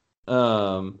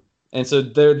 And so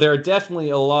there are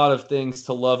definitely a lot of things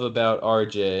to love about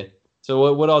RJ.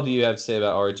 So what all do you have to say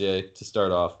about RJ to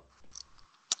start off?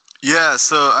 Yeah,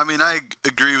 so I mean, I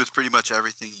agree with pretty much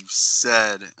everything you've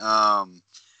said.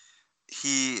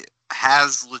 He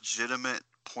has legitimate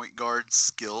point guard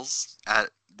skills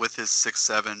with his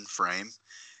 6'7" frame,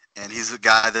 and he's a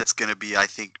guy that's going to be, I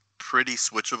think, pretty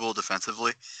switchable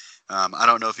defensively. I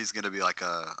don't know if he's going to be like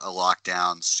a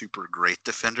lockdown super great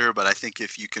defender, but I think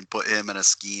if you can put him in a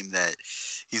scheme that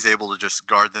he's able to just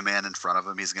guard the man in front of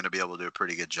him, he's going to be able to do a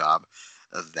pretty good job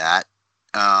of that.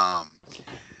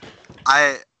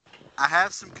 I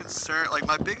have some concern. Like,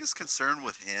 my biggest concern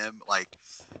with him, like,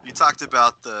 you talked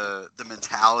about the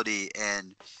mentality,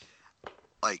 and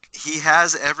like, he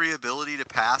has every ability to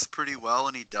pass pretty well,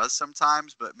 and he does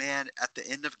sometimes, but man, at the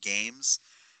end of games,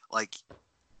 like,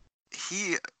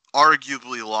 he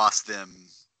arguably lost them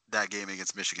that game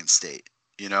against Michigan State.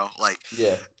 You know, like,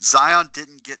 Yeah. Zion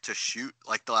didn't get to shoot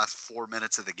like the last 4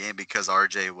 minutes of the game because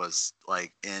RJ was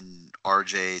like in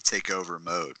RJ takeover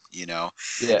mode, you know?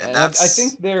 Yeah, and I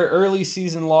think their early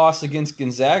season loss against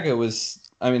Gonzaga was,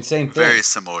 I mean, same thing. Very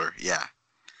similar, yeah.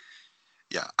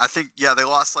 Yeah, I think, yeah, they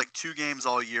lost like 2 games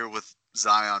all year with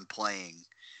Zion playing,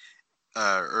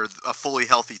 or a fully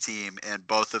healthy team, and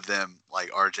both of them,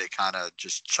 like, RJ kind of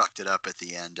just chucked it up at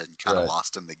the end and kind of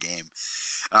lost him the game.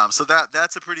 So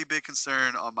that's a pretty big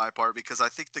concern on my part, because I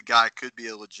think the guy could be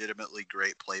a legitimately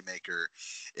great playmaker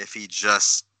if he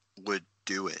just would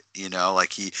do it, you know?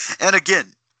 Like, and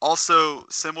again, also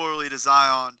similarly to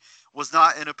Zion, was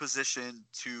not in a position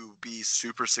to be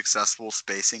super successful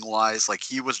spacing wise. Like,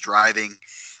 he was driving,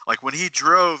 like, when he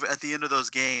drove at the end of those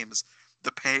games,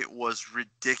 the paint was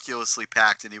ridiculously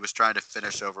packed, and he was trying to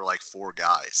finish over like 4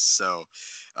 guys. So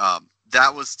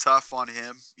that was tough on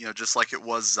him, you know, just like it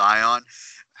was Zion.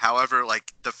 However,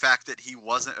 like, the fact that he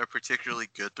wasn't a particularly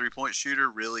good 3-point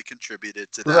shooter really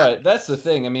contributed to that. Right, that's the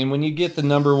thing. I mean, when you get the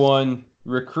number 1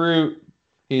 recruit,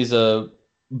 he's a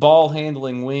ball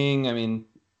handling wing. I mean,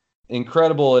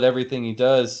 incredible at everything he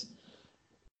does,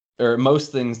 or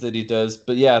most things that he does.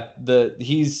 But yeah,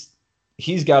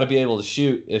 he's got to be able to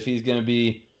shoot if he's going to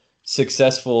be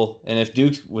successful, and if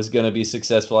Duke was going to be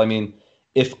successful. I mean,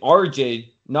 if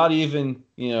RJ, not even,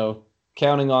 you know,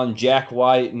 counting on Jack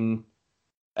White and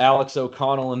Alex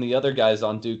O'Connell and the other guys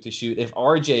on Duke to shoot, if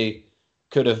RJ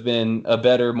could have been a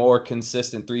better, more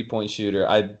consistent 3-point shooter,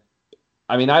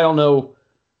 I mean, I don't know.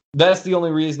 That's the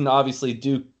only reason, obviously,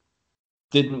 Duke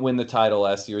didn't win the title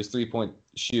last year, is 3-point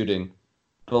shooting.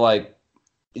 But, like,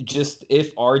 just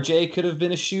if RJ could have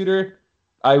been a shooter,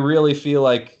 I really feel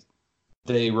like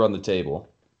they run the table.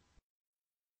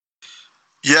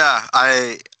 Yeah,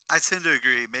 I tend to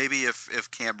agree. Maybe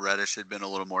if Cam Reddish had been a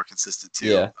little more consistent too.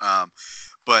 Yeah.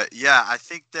 But yeah, I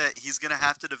think that he's going to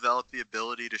have to develop the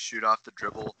ability to shoot off the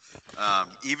dribble,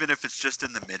 even if it's just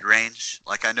in the mid-range.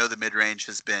 Like, I know the mid-range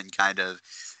has been kind of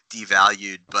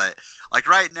devalued, but like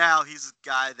right now, he's a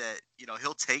guy that, you know,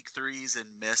 he'll take threes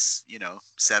and miss, you know,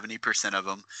 70% of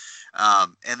them.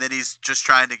 And then he's just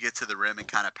trying to get to the rim and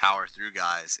kind of power through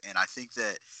guys. And I think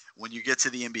that when you get to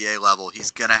the NBA level,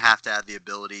 he's going to have to have the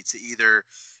ability to either,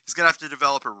 he's going to have to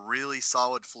develop a really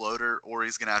solid floater, or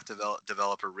he's going to have to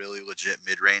develop a really legit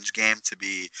mid-range game to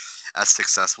be as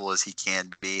successful as he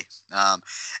can be. And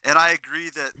I agree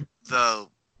that the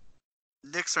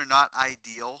Knicks are not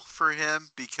ideal for him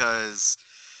because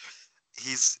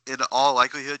he's in all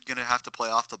likelihood going to have to play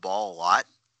off the ball a lot.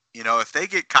 You know, if they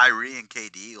get Kyrie and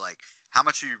KD, like, how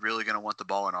much are you really going to want the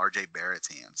ball in RJ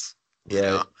Barrett's hands? You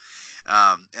know?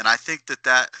 And I think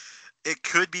that it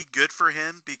could be good for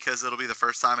him because it'll be the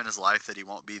first time in his life that he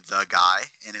won't be the guy,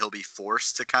 and he'll be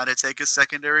forced to kind of take a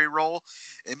secondary role.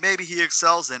 And maybe he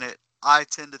excels in it. I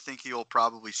tend to think he'll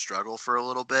probably struggle for a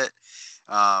little bit.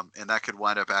 And that could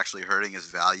wind up actually hurting his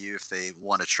value if they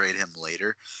want to trade him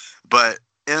later. But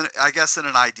I guess in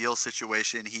an ideal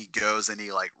situation, he goes and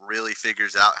he like really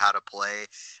figures out how to play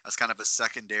as kind of a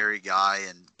secondary guy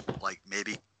and like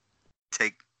maybe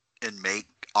take and make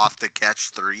off the catch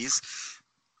threes,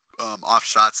 off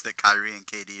shots that Kyrie and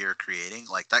KD are creating.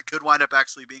 Like, that could wind up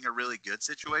actually being a really good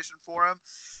situation for him,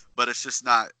 but it's just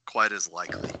not quite as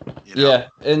likely. You know? Yeah,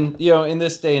 and you know, in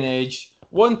this day and age,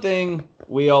 one thing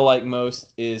we all like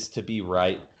most is to be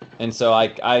right. And so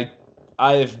I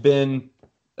have been,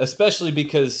 especially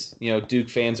because, you know, Duke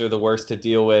fans are the worst to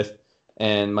deal with,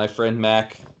 and my friend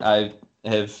Mac, I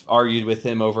have argued with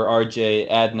him over RJ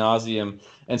ad nauseum.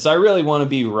 And so I really want to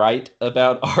be right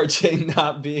about RJ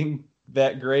not being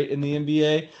that great in the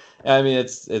NBA. I mean,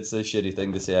 it's a shitty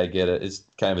thing to say, I get it. It's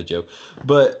kind of a joke.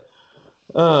 But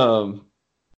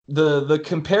the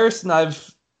comparison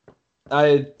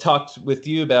I talked with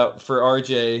you about for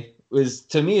RJ was,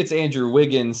 to me, it's Andrew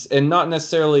Wiggins, and not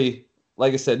necessarily,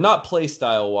 like I said, not play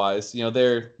style wise.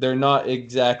 They're not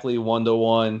exactly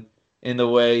 1-to-1 in the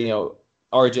way,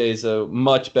 RJ is a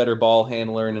much better ball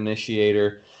handler and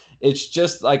initiator. It's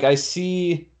just like I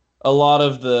see a lot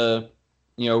of the,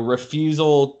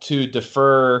 refusal to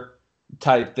defer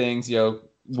type things.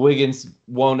 Wiggins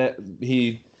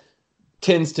he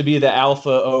tends to be the alpha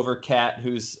over Cat,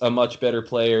 who's a much better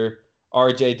player.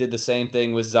 RJ did the same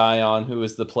thing with Zion, who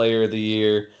was the player of the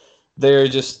year. They're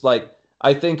just like,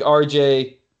 I think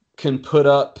RJ can put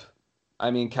up,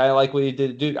 kind of like what he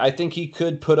did, dude. I think he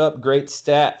could put up great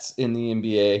stats in the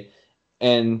NBA,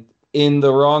 and in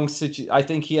the wrong situation, I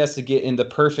think he has to get in the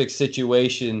perfect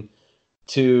situation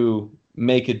to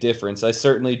make a difference. I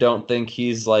certainly don't think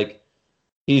he's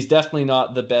definitely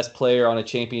not the best player on a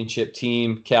championship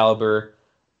team caliber.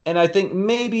 And I think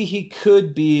maybe he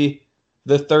could be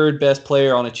the third best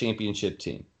player on a championship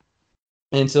team.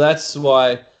 And so that's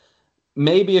why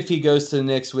maybe if he goes to the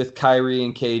Knicks with Kyrie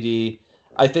and KD,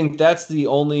 I think that's the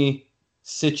only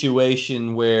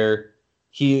situation where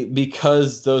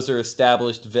because those are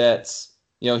established vets,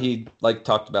 he, like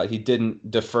talked about, he didn't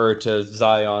defer to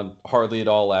Zion hardly at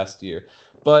all last year.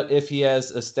 But if he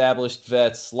has established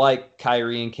vets like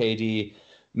Kyrie and KD,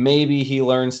 maybe he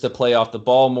learns to play off the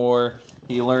ball more.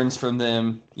 He learns from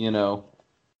them,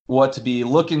 what to be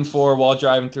looking for while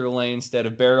driving through a lane instead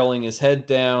of barreling his head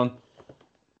down.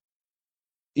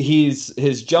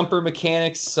 His jumper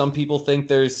mechanics, some people think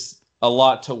there's a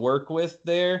lot to work with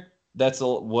there. That's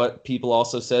what people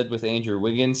also said with Andrew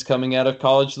Wiggins coming out of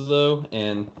college, though,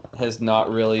 and has not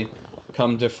really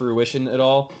come to fruition at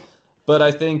all. But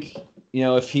I think,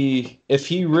 if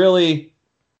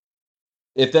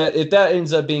that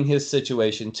ends up being his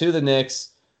situation to the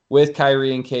Knicks with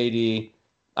Kyrie and KD,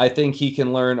 I think he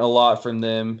can learn a lot from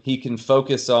them. He can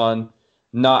focus on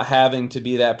not having to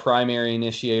be that primary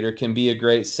initiator, can be a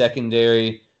great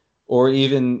secondary or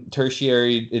even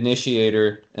tertiary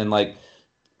initiator. And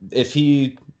if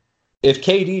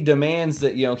KD demands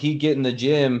that, he get in the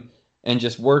gym and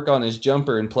just work on his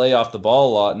jumper and play off the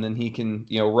ball a lot, and then he can,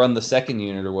 run the second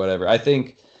unit or whatever. I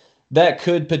think that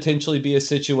could potentially be a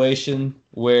situation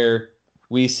where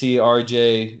we see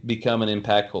RJ become an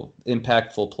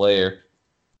impactful player.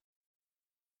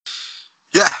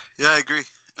 Yeah, I agree.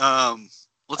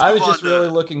 I was just really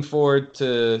looking forward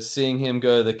to seeing him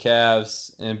go to the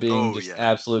Cavs and being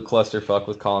absolute clusterfuck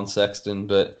with Colin Sexton,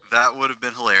 but that would have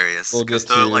been hilarious. We'll get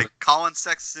to Colin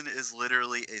Sexton is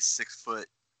literally a 6'1"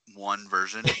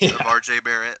 version of RJ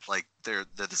Barrett. They're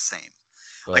the same.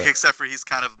 But, except for he's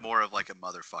kind of more of a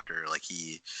motherfucker.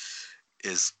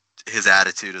 His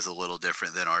attitude is a little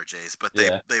different than RJ's, but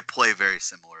they play very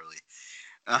similarly.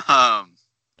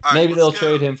 Maybe they'll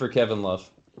trade him for Kevin Love.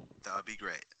 That would be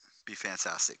great. Be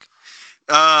fantastic.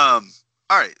 All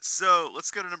right, so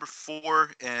let's go to number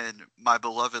 4, and my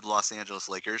beloved Los Angeles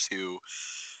Lakers, who,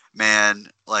 man,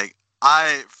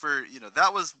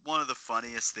 that was one of the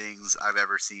funniest things I've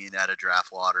ever seen at a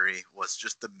draft lottery, was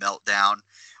just the meltdown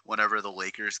whenever the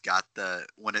Lakers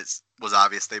when it was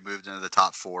obvious they moved into the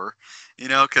top 4,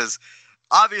 because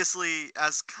obviously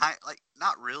as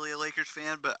not really a Lakers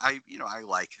fan, but I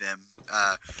like them.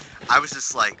 I was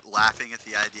just laughing at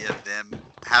the idea of them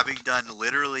having done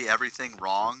literally everything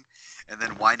wrong and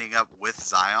then winding up with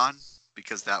Zion,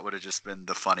 because that would have just been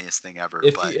the funniest thing ever.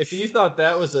 If you thought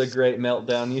that was a great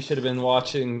meltdown, you should have been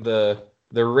watching the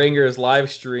Ringers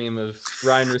live stream of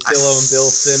Ryan Russillo and Bill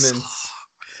Simmons.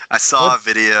 I saw a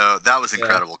video. That was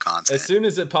incredible content. As soon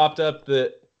as it popped up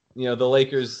that, the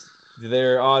Lakers,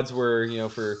 their odds were,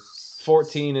 for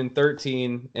 14 and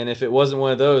 13, and if it wasn't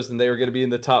one of those, then they were going to be in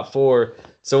the top 4.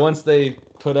 So once they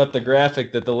put up the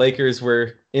graphic that the Lakers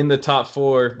were in the top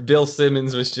 4, Bill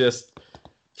Simmons was just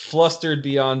flustered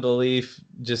beyond belief,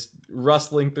 just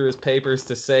rustling through his papers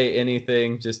to say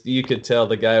anything. Just, you could tell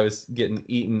the guy was getting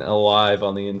eaten alive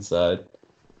on the inside.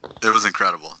 It was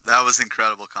incredible. That was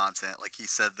incredible content. He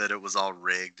said that it was all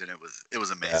rigged, and it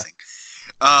was amazing.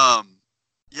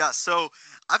 So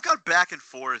I've gone back and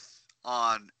forth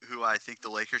on who I think the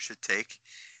Lakers should take.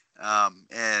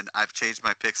 And I've changed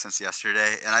my pick since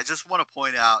yesterday. And I just want to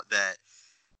point out that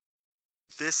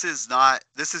this is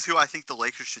who I think the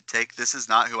Lakers should take. This is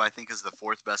not who I think is the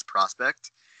 4th best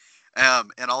prospect.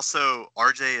 And also,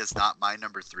 RJ is not my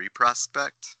number 3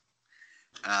 prospect.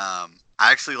 I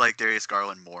actually like Darius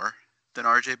Garland more than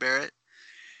RJ Barrett.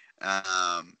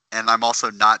 And I'm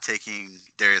also not taking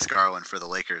Darius Garland for the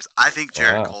Lakers. I think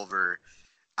Jarrett Culver's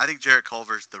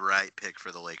the right pick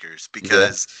for the Lakers,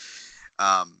 because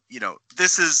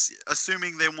This is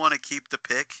assuming they want to keep the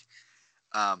pick.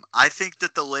 I think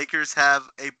that the Lakers have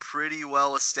a pretty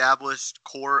well-established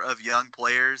core of young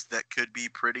players that could be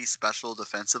pretty special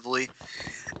defensively.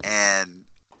 And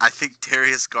I think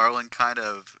Darius Garland kind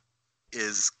of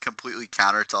is completely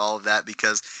counter to all of that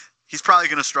because he's probably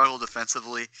going to struggle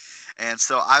defensively. And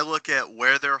so I look at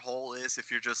where their hole is.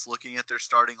 If you're just looking at their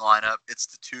starting lineup, it's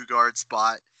the 2-guard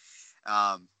spot.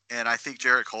 And I think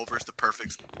Jarrett Culver is the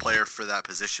perfect player for that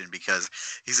position because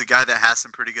he's a guy that has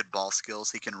some pretty good ball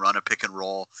skills. He can run a pick and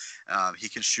roll. He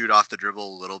can shoot off the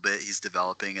dribble a little bit. He's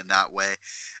developing in that way.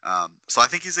 So I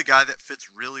think he's a guy that fits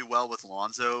really well with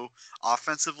Lonzo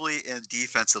offensively and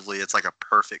defensively. It's like a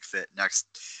perfect fit next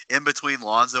in between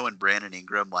Lonzo and Brandon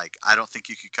Ingram. Like, I don't think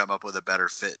you could come up with a better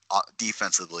fit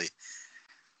defensively.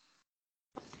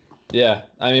 Yeah.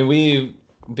 I mean, we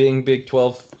being Big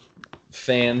 12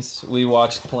 fans, we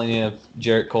watched plenty of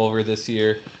Jarrett Culver this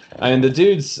year. I mean, the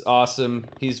dude's awesome.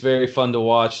 He's very fun to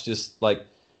watch. Just like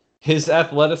his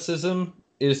athleticism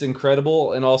is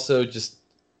incredible and also just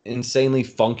insanely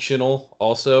functional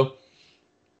also.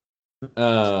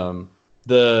 The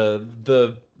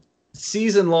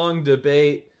season-long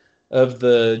debate of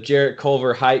the Jarrett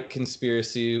Culver height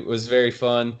conspiracy was very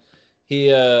fun.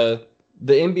 The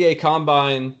NBA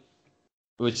Combine,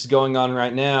 which is going on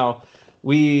right now,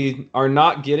 we are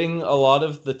not getting a lot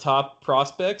of the top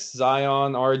prospects.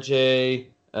 Zion, RJ,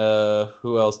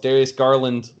 who else? Darius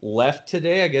Garland left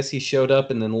today. I guess he showed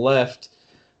up and then left,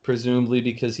 presumably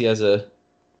because he has a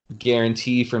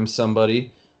guarantee from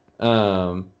somebody.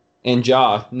 And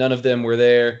Ja, none of them were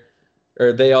there,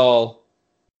 or they all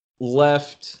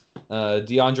left.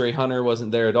 DeAndre Hunter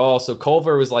wasn't there at all. So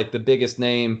Culver was like the biggest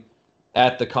name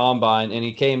at the Combine, and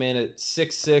he came in at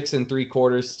 6'6"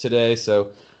 3/4 today.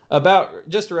 So about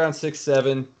just around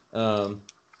 6'7".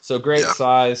 So great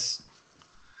size.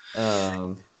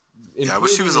 I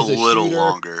wish he was a little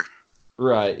longer.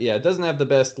 Right, yeah. It doesn't have the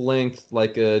best length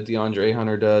like DeAndre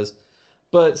Hunter does,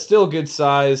 but still good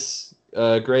size,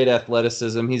 great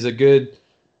athleticism. He's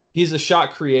a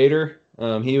shot creator.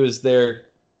 He was their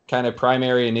kind of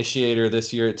primary initiator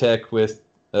this year at Tech with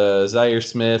Zaire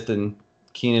Smith and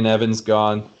Keenan Evans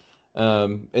gone,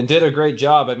 and did a great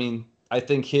job. I mean, I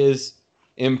think his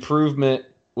improvement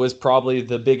was probably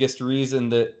the biggest reason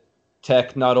that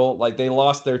Tech they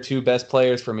lost their 2 best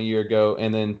players from a year ago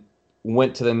and then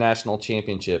went to the national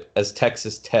championship as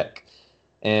Texas Tech.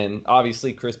 And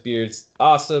obviously Chris Beard's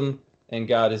awesome and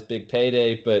got his big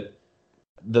payday, but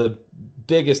the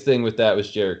biggest thing with that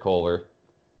was Jarrett Culver.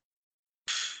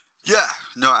 Yeah,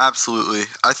 no, absolutely.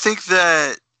 I think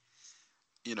that,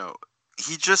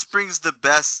 he just brings the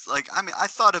best. Like, I mean, I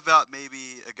thought about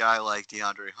maybe a guy like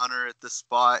DeAndre Hunter at this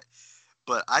spot,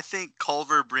 but I think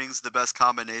Culver brings the best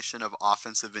combination of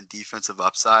offensive and defensive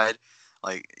upside.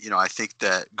 Like, I think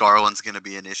that Garland's going to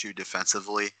be an issue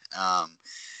defensively. And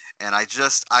I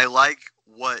like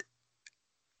what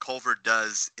Culver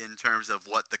does in terms of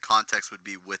what the context would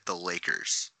be with the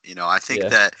Lakers. I think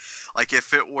that, like,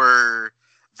 if it were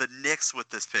the Knicks with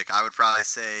this pick, I would probably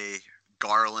say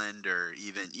Garland or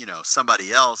even,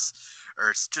 somebody else,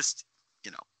 or just,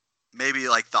 maybe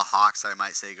like the Hawks, I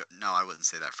might say. No, I wouldn't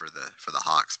say that for the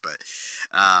Hawks, but,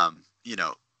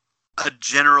 a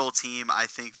general team, I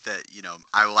think that,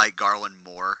 I like Garland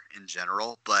more in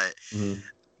general, but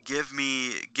give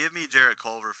me Jarrett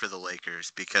Culver for the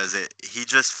Lakers because he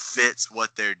just fits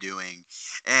what they're doing.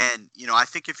 And, I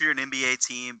think if you're an NBA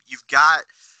team, you've got,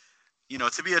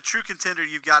 to be a true contender,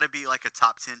 you've got to be like a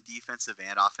top 10 defensive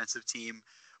and offensive team.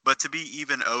 But to be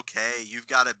even okay, you've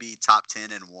got to be top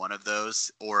 10 in one of those,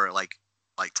 or like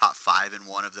top 5 in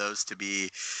one of those to be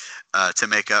to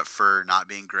make up for not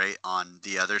being great on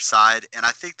the other side. And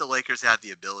I think the Lakers have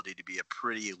the ability to be a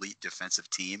pretty elite defensive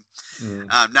team.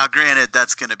 Now, granted,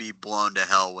 that's going to be blown to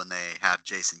hell when they have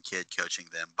Jason Kidd coaching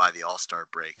them by the All-Star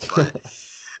break. But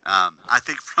I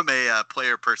think from a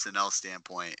player personnel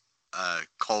standpoint,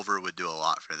 Culver would do a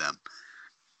lot for them.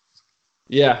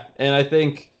 Yeah, and I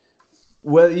think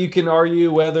you can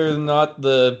argue whether or not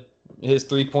his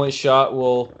 3-point shot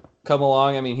will come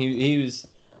along. I mean, he was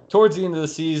towards the end of the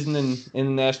season in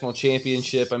the national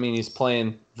championship. I mean, he's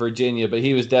playing Virginia, but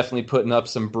he was definitely putting up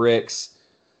some bricks.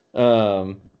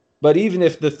 But even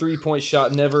if the 3-point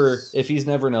shot if he's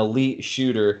never an elite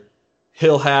shooter,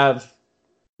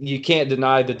 you can't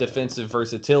deny the defensive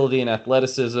versatility and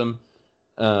athleticism.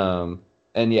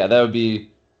 And yeah, that would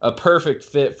be a perfect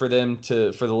fit for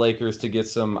the Lakers to get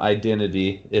some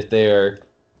identity if they are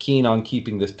keen on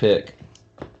keeping this pick.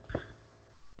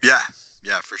 Yeah,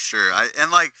 for sure.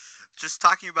 And just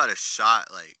talking about a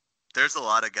shot, like, there's a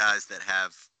lot of guys that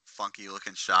have funky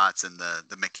looking shots, and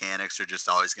the mechanics are just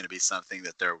always going to be something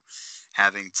that they're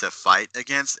having to fight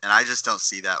against. And I just don't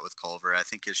see that with Culver. I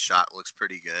think his shot looks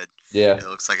pretty good. Yeah. It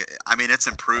looks like, I mean, it's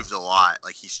improved a lot.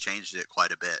 Like, he's changed it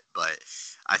quite a bit. But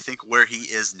I think where he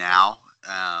is now,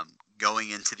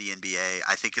 going into the NBA,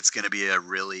 I think it's going to be a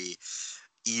really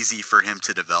easy for him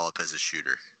to develop as a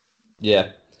shooter.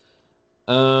 Yeah.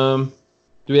 Do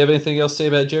we have anything else to say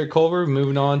about Jarrett Culver?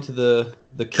 Moving on to the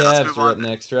Cavs are up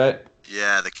next, right?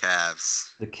 Yeah, the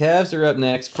Cavs. The Cavs are up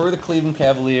next for the Cleveland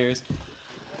Cavaliers.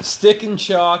 Stick and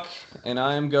chalk, and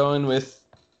I am going with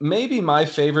maybe my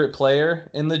favorite player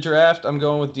in the draft. I'm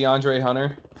going with DeAndre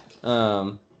Hunter.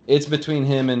 It's between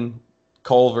him and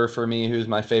Culver for me, who's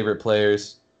my favorite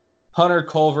players. Hunter,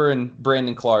 Culver, and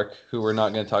Brandon Clark, who we're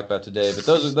not going to talk about today. But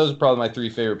those are probably my three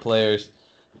favorite players.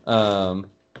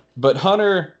 But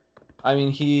Hunter, I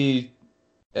mean, he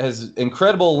has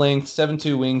incredible length,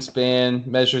 7'2" wingspan,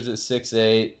 measures at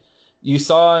 6'8". You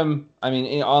saw him, I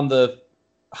mean, on the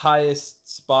highest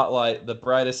spotlight, the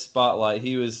brightest spotlight.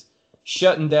 He was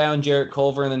shutting down Jarrett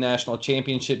Culver in the national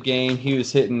championship game. He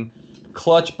was hitting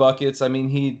clutch buckets. I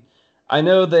mean, I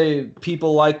know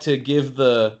people like to give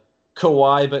the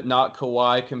Kawhi but not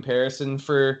Kawhi comparison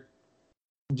for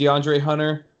DeAndre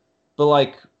Hunter, but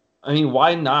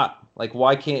why not? Like,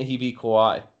 why can't he be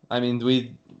Kawhi? I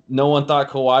mean, no one thought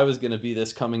Kawhi was going to be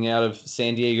this coming out of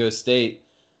San Diego State.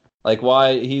 Like,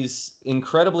 why? He's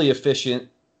incredibly efficient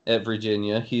at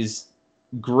Virginia. He's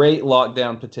great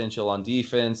lockdown potential on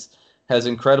defense, has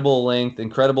incredible length,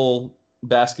 incredible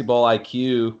basketball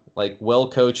IQ, like well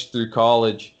coached through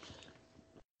college.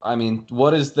 I mean,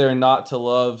 what is there not to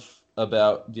love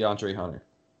about DeAndre Hunter?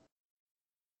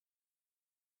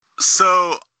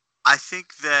 So I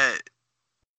think that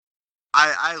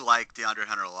I like DeAndre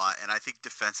Hunter a lot, and I think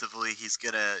defensively he's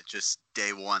going to just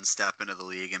day one step into the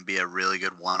league and be a really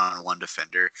good one-on-one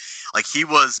defender. Like, he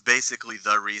was basically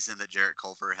the reason that Jarrett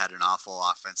Culver had an awful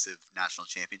offensive national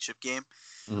championship game.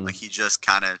 Mm-hmm. Like, he just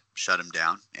kind of shut him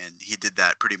down, and he did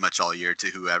that pretty much all year to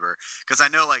whoever. Because I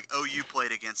know, like, OU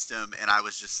played against him, and I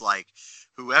was just like,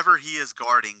 whoever he is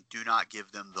guarding, do not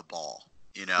give them the ball.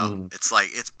 You know? Mm-hmm. It's like,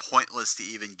 it's pointless to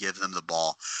even give them the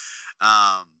ball.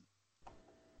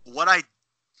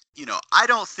 I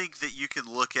don't think that you can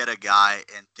look at a guy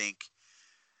and think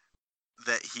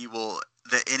that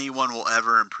anyone will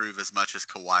ever improve as much as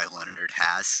Kawhi Leonard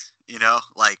has, you know,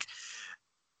 like,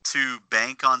 to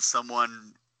bank on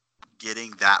someone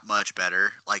getting that much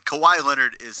better. Like, Kawhi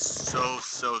Leonard is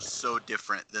so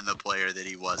different than the player that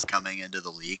he was coming into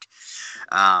the league.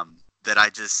 That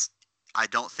I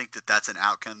don't think that that's an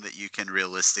outcome that you can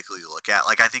realistically look at.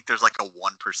 Like, I think there's like a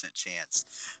 1%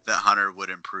 chance that Hunter would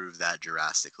improve that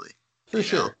drastically. For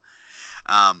sure.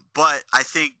 But I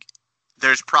think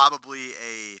there's probably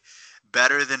a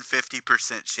better than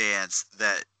 50% chance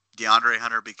that DeAndre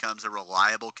Hunter becomes a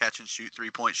reliable catch and shoot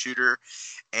 3-point shooter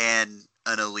and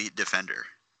an elite defender.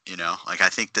 You know, like, I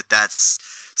think that that's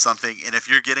something. And if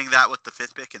you're getting that with the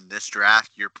 5th pick in this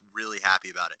draft, you're really happy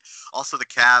about it. Also, the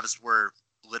Cavs were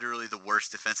literally the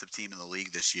worst defensive team in the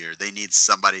league this year. They need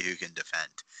somebody who can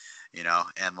defend, you know,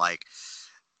 and like,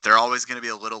 they're always going to be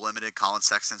a little limited. Colin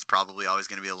Sexton's probably always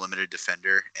going to be a limited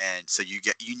defender. And so you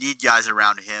need guys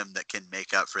around him that can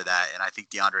make up for that. And I think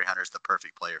DeAndre Hunter's the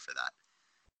perfect player for that.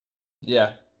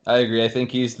 Yeah, I agree. I think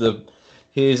he's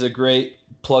a great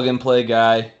plug and play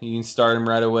guy. You can start him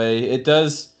right away. It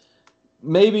does,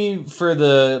 maybe for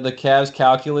the Cavs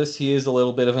calculus, he is a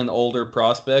little bit of an older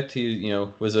prospect. He, you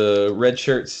know, was a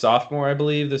redshirt sophomore, I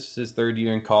believe. This is his 3rd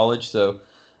year in college, so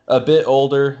a bit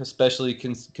older, especially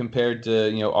compared to,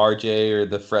 you know, RJ or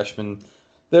the freshmen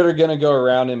that are going to go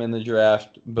around him in the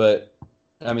draft. But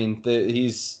I mean, he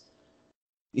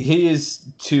is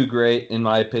too great in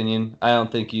my opinion.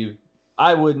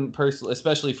 I wouldn't personally,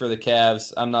 especially for the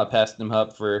Cavs. I'm not passing him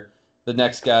up for the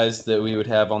next guys that we would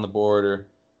have on the board, or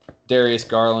Darius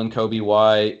Garland, Kobe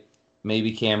White,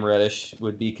 maybe Cam Reddish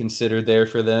would be considered there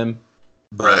for them.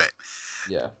 But, right.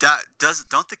 Yeah.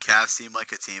 Don't the Cavs seem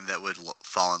like a team that would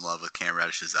fall in love with Cam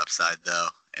Reddish's upside though?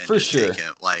 And for sure. Take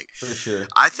him, like, for sure.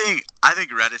 I think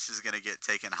Reddish is going to get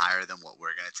taken higher than what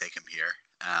we're going to take him here.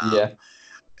 Yeah.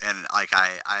 And like,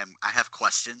 I have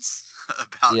questions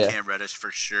about Cam Reddish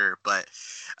for sure, but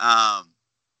I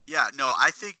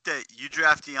think that you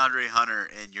draft DeAndre Hunter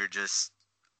and you're just,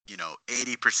 you know,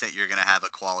 80% you're going to have a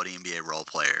quality NBA role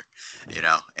player, you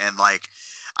know, and like,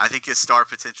 I think his star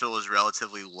potential is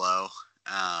relatively low,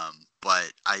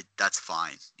 but that's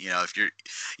fine. You know, if you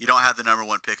don't have the number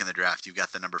 1 pick in the draft, you've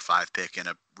got the number 5 pick in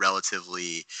a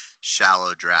relatively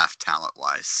shallow draft talent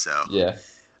wise. So yeah,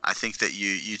 I think that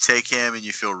you take him and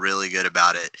you feel really good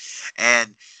about it.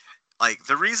 And like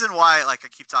the reason why like I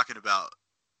keep talking about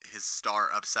his star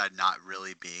upside not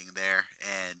really being there,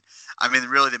 and I mean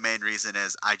really the main reason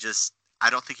is I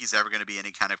don't think he's ever going to be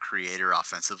any kind of creator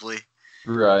offensively.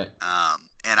 Right.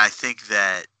 And I think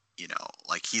that,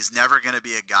 like he's never going to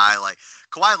be a guy like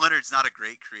Kawhi Leonard's not a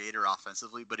great creator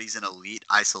offensively, but he's an elite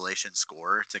isolation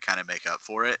scorer to kind of make up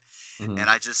for it. Mm-hmm. And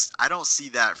I don't see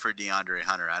that for DeAndre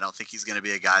Hunter. I don't think he's going to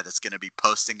be a guy that's going to be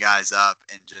posting guys up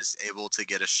and just able to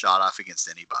get a shot off against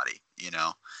anybody,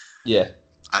 Yeah.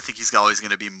 I think he's always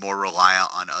going to be more reliant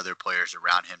on other players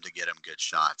around him to get him good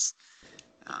shots.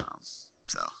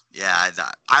 So, yeah,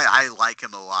 I like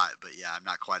him a lot, but yeah, I'm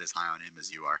not quite as high on him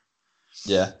as you are.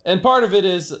 Yeah. And part of it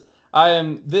is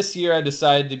this year I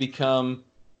decided to become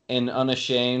an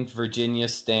unashamed Virginia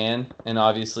stan, and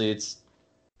obviously it's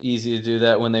easy to do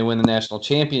that when they win the national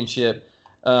championship.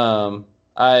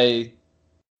 I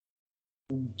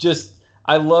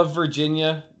love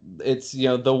Virginia. It's,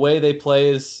 the way they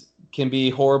play can be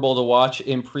horrible to watch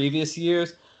in previous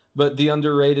years, but the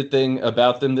underrated thing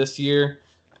about them this year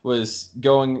was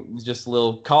just a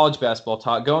little college basketball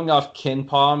talk. Going off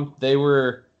KenPom, they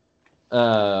were,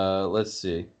 let's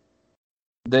see.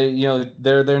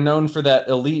 They're known for that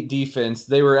elite defense.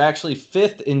 They were actually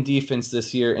 5th in defense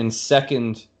this year and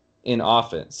 2nd in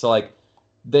offense. So like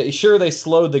they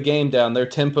slowed the game down. Their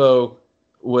tempo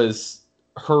was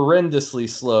horrendously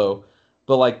slow,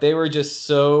 but like they were just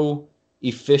so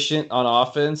efficient on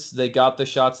offense. They got the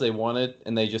shots they wanted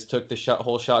and they just took the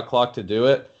whole shot clock to do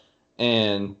it.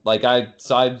 And like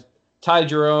Ty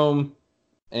Jerome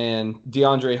and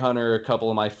DeAndre Hunter are a couple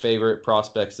of my favorite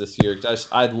prospects this year.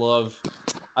 I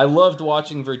loved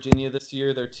watching Virginia this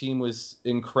year. Their team was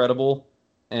incredible,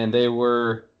 and they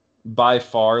were by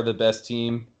far the best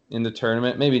team in the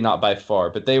tournament. Maybe not by far,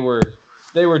 but they were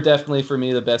definitely for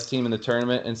me the best team in the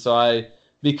tournament. And so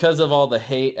because of all the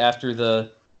hate after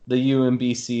the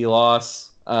UMBC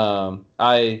loss,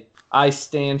 I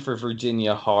stand for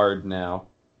Virginia hard now.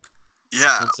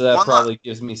 Yeah. And so that probably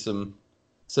gives me some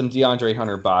DeAndre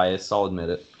Hunter bias. I'll admit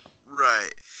it.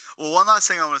 Right. Well, one last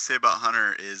thing I want to say about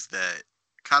Hunter is that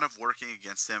kind of working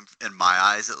against him, in my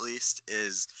eyes at least,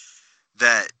 is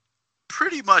that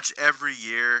pretty much every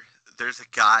year there's a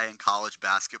guy in college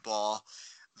basketball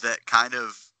that kind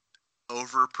of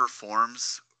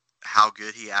overperforms how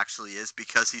good he actually is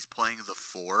because he's playing the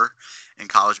 4 in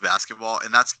college basketball,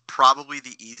 and that's probably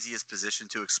the easiest position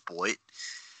to exploit.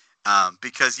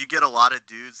 Because you get a lot of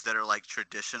dudes that are like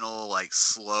traditional, like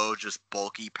slow, just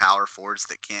bulky power forwards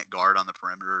that can't guard on the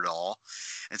perimeter at all.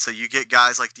 And so you get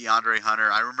guys like DeAndre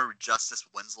Hunter. I remember Justice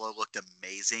Winslow looked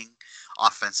amazing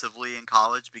offensively in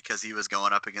college because he was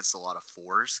going up against a lot of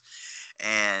 4s.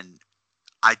 And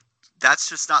that's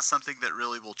just not something that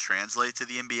really will translate to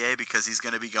the NBA because he's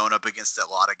going to be going up against a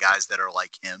lot of guys that are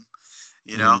like him,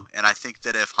 Mm-hmm. And I think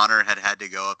that if Hunter had to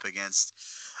go up against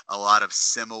a lot of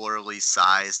similarly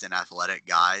sized and athletic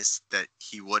guys, that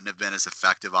he wouldn't have been as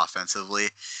effective offensively.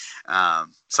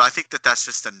 So I think that that's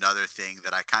just another thing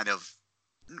that I kind of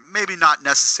maybe not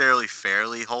necessarily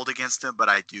fairly hold against him, but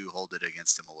I do hold it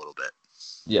against him a little bit.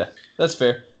 Yeah, that's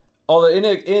fair. Although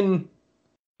in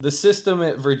the system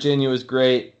at Virginia was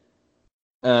great.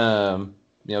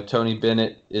 Tony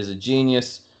Bennett is a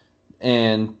genius,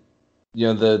 and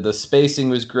the spacing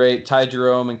was great. Ty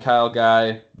Jerome and Kyle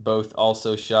Guy both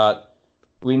also shot.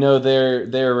 We know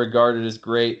they're regarded as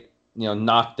great,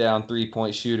 knockdown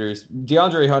 3-point shooters.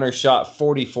 DeAndre Hunter shot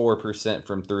 44%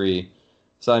 from 3.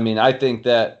 So I mean, I think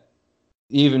that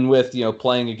even with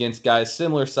playing against guys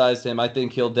similar size to him, I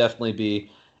think he'll definitely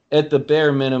be at the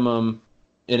bare minimum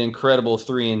an incredible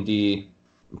 3-and-D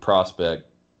prospect.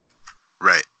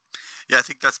 Right. Yeah, I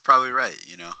think that's probably right.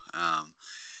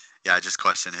 I just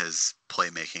question his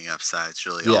playmaking upside. It's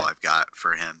really all I've got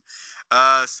for him.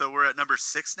 So we're at number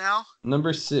 6 now.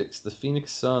 Number 6, the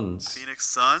Phoenix Suns. Phoenix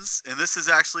Suns, and this is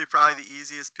actually probably the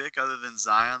easiest pick other than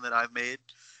Zion that I've made.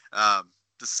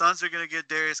 The Suns are going to get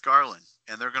Darius Garland,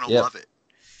 and they're going to love it.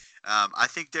 I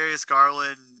think Darius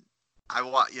Garland.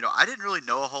 I didn't really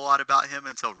know a whole lot about him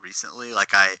until recently. Like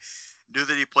I knew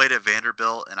that he played at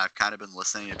Vanderbilt, and I've kind of been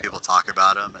listening to people talk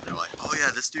about him, and they're like, oh yeah,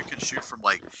 this dude can shoot from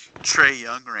like Trae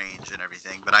Young range and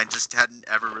everything, but I just hadn't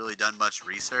ever really done much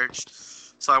research.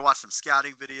 So I watched some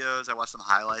scouting videos, I watched some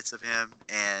highlights of him,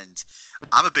 and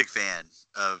I'm a big fan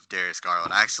of Darius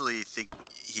Garland. I actually think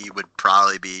he would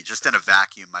probably be, just in a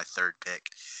vacuum, my 3rd pick.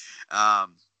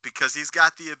 Because he's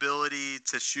got the ability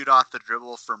to shoot off the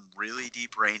dribble from really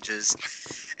deep ranges.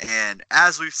 And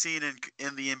as we've seen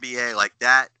in the NBA, like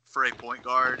that for a point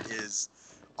guard is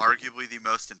arguably the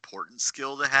most important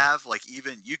skill to have. Like,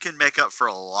 even you can make up for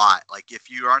a lot. Like, if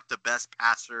you aren't the best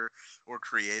passer or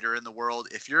creator in the world,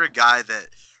 if you're a guy that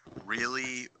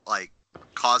really like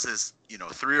causes,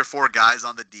 3 or 4 guys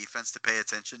on the defense to pay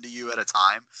attention to you at a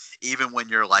time, even when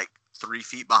you're like 3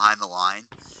 feet behind the line,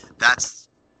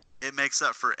 it makes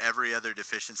up for every other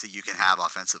deficiency you can have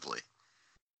offensively.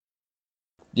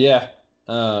 Yeah.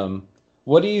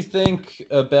 What do you think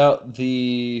about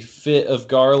the fit of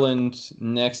Garland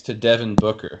next to Devin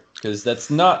Booker? Because that's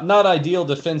not ideal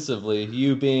defensively,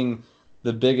 you being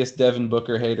the biggest Devin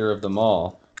Booker hater of them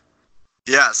all.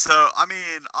 Yeah, so, I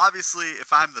mean, obviously,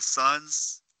 if I'm the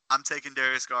Suns, I'm taking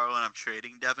Darius Garland, I'm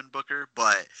trading Devin Booker,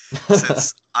 but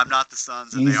since I'm not the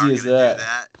Suns and they aren't going to do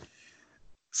that,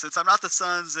 since I'm not the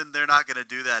Suns and they're not going to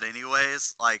do that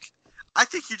anyways, like, I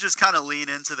think you just kind of lean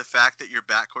into the fact that your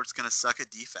backcourt's going to suck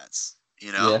at defense.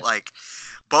 Like,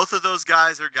 both of those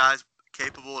guys are guys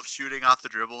capable of shooting off the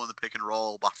dribble in the pick and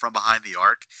roll from behind the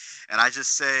arc. And I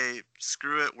just say,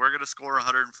 screw it. We're going to score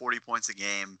 140 points a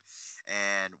game,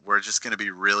 and we're just going to be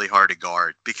really hard to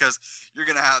guard because you're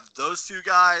going to have those 2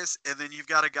 guys, and then you've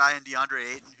got a guy in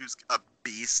DeAndre Ayton who's a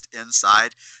beast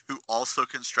inside who also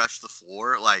can stretch the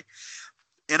floor. Like,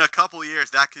 in a couple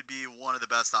years, that could be one of the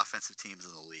best offensive teams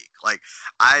in the league. Like,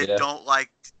 I don't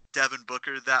like Devin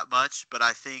Booker that much, but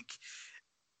I think,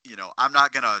 I'm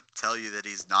not going to tell you that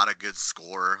he's not a good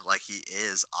scorer like he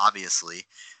is, obviously.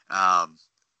 And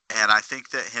I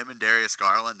think that him and Darius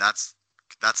Garland, that's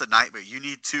a nightmare. You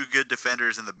need 2 good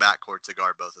defenders in the backcourt to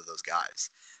guard both of those guys.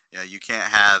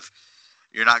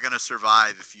 You're not going to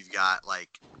survive if you've got like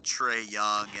Trae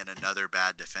Young and another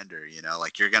bad defender,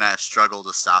 like you're going to struggle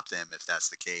to stop them if that's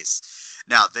the case.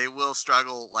 Now, they will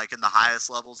struggle like in the highest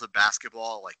levels of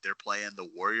basketball, like they're playing the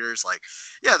Warriors. Like,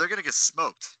 yeah, they're going to get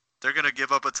smoked. They're going to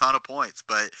give up a ton of points,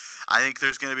 but I think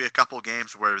there's going to be a couple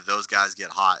games where those guys get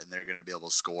hot and they're going to be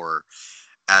able to score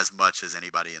as much as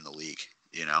anybody in the league,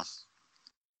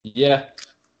 Yeah.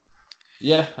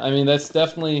 Yeah, I mean, that's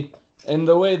definitely, and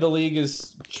the way the league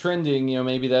is trending,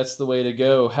 maybe that's the way to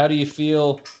go. How do you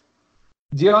feel?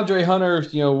 DeAndre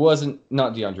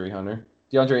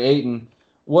Ayton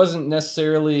wasn't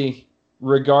necessarily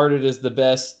regarded as the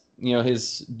best.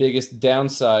 His biggest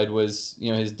downside was,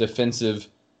 his defensive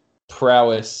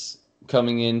prowess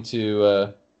coming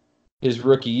into his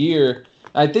rookie year.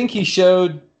 I think he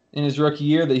showed in his rookie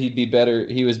year that he'd be better.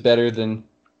 He was better than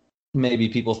maybe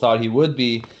people thought he would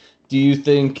be. Do you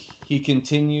think he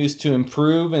continues to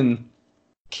improve and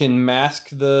can mask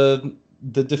the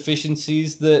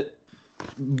deficiencies that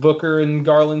Booker and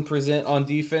Garland present on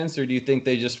defense, or do you think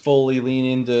they just fully lean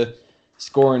into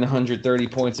scoring 130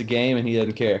 points a game and he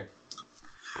doesn't care?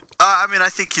 I mean, I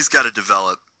think he's got to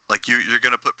develop. Like, you're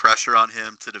going to put pressure on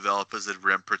him to develop as a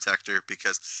rim protector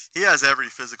because he has every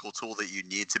physical tool that you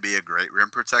need to be a great rim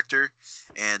protector,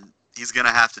 and he's going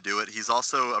to have to do it. He's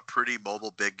also a pretty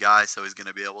mobile big guy, so he's going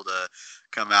to be able to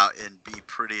come out and be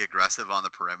pretty aggressive on the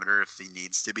perimeter if he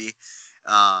needs to be.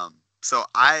 So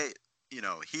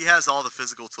he has all the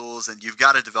physical tools, and you've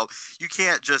got to develop. You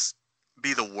can't just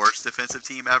be the worst defensive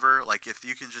team ever. Like, if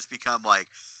you can just become like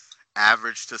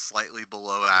average to slightly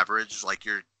below average, like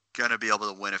you're going to be able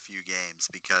to win a few games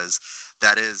because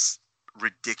that is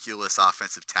ridiculous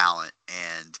offensive talent.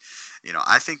 And,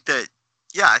 I think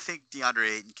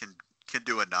DeAndre Ayton can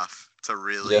do enough to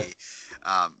really,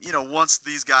 once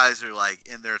these guys are like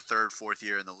in their 3rd, 4th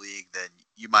year in the league, then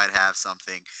you might have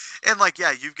something. And like,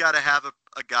 yeah, you've got to have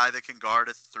a guy that can guard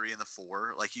a 3 and the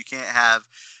 4. Like, you can't have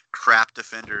crap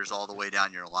defenders all the way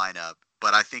down your lineup.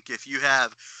 But I think if you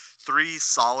have 3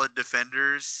 solid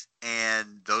defenders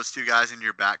and those 2 guys in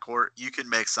your backcourt, you can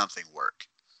make something work.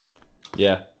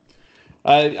 Yeah.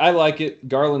 I like it.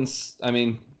 Garland's, I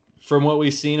mean, from what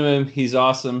we've seen of him, he's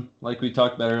awesome. Like we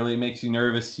talked about earlier, it makes you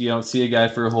nervous. You don't see a guy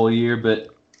for a whole year,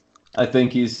 but I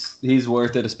think he's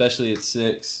worth it, especially at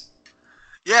 6.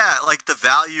 Yeah, like the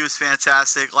value is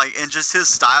fantastic. Like, and just his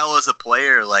style as a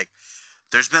player, like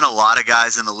there's been a lot of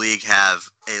guys in the league have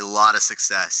a lot of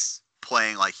success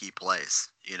playing like he plays.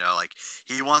 Like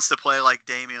he wants to play like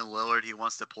Damian Lillard.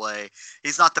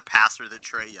 He's not the passer that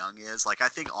Trae Young is. Like, I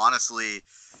think honestly,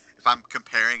 if I'm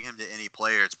comparing him to any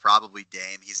player, it's probably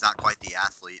Dame. He's not quite the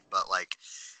athlete, but like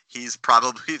he's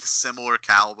probably the similar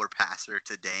caliber passer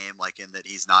to Dame, like in that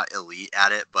he's not elite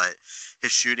at it, but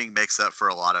his shooting makes up for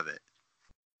a lot of it.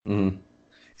 Mm-hmm.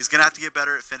 He's going to have to get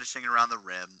better at finishing around the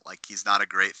rim. Like, he's not a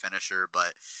great finisher,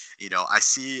 but, I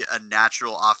see a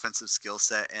natural offensive skill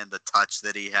set and the touch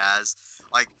that he has.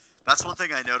 Like, that's one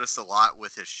thing I noticed a lot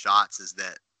with his shots is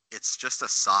that it's just a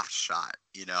soft shot,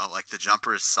 like the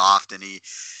jumper is soft and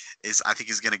I think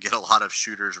he's going to get a lot of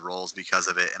shooters roles because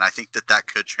of it, and I think that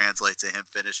could translate to him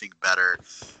finishing better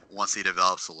once he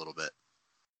develops a little bit.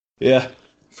 Yeah,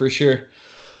 for sure.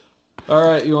 All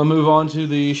right, you want to move on to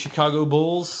the Chicago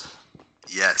Bulls?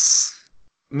 Yes.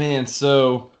 Man,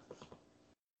 so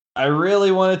I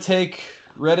really want to take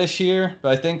Reddish here,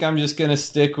 but I think I'm just going to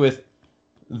stick with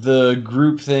the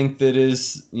groupthink that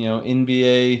is,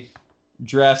 NBA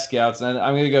draft scouts, and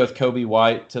I'm going to go with Kobe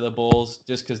White to the Bulls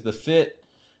just because the fit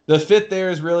there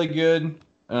is really good.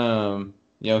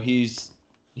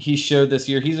 He showed this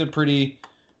year he's a pretty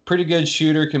good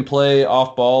shooter, can play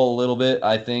off ball a little bit,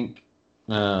 I think.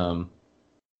 And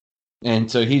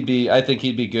so I think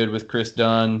he'd be good with Chris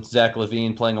Dunn, Zach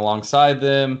LaVine playing alongside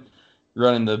them,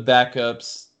 running the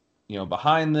backups,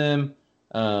 behind them.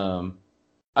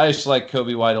 I just like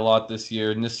Kobe White a lot this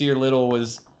year. Nasir Little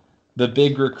was the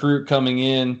big recruit coming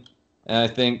in, and I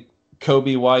think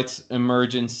Kobe White's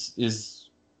emergence is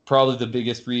probably the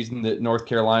biggest reason that North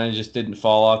Carolina just didn't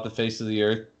fall off the face of the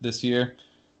earth this year.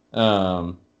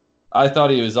 I thought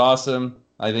he was awesome.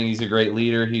 I think he's a great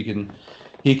leader. He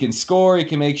can score. He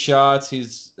can make shots.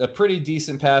 He's a pretty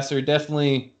decent passer,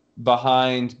 definitely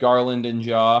behind Garland and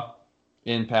Ja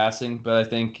in passing, but I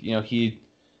think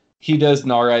he does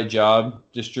an all right job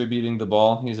distributing the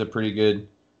ball. He's a pretty good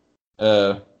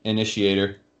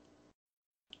initiator.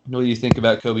 What do you think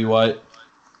about Kobe White?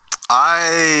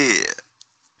 I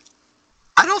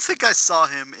don't think I saw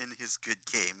him in his good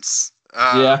games.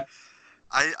 Yeah.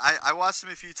 I watched him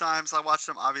a few times. I watched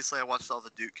all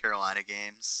the Duke Carolina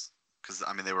games because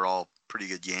they were all pretty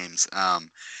good games.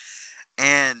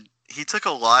 And he took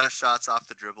a lot of shots off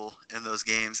the dribble in those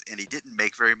games, and he didn't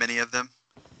make very many of them.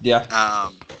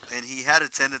 Yeah. And he had a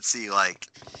tendency,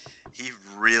 he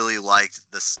really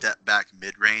liked the step back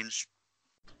mid range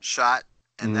shot,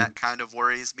 and that kind of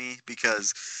worries me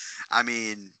because,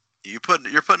 you're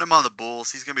putting him on the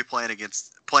Bulls. He's going to be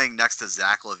playing next to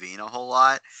Zach LaVine a whole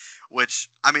lot, which,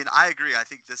 I agree. I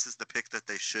think this is the pick that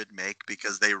they should make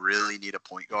because they really need a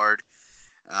point guard.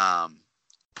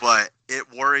 But it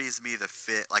worries me the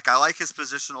fit. I like his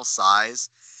positional size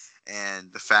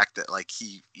and the fact that,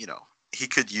 he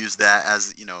could use that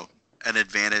as, an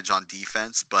advantage on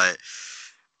defense. But,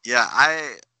 yeah,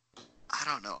 I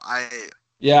don't know. I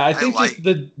think just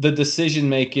the decision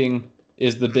making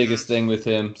is the biggest thing with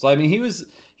him. So he was a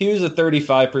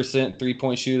 35%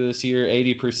 3-point shooter this year,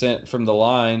 80% from the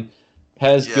line,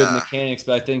 has good mechanics,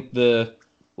 but I think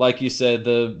like you said,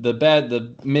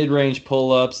 the mid-range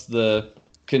pull-ups, the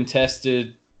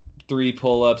contested 3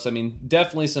 pull-ups,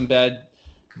 definitely some bad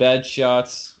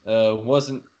shots.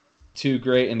 Wasn't too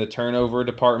great in the turnover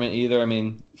department either.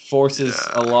 Forces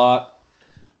a lot.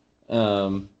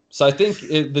 So I think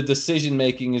the decision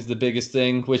making is the biggest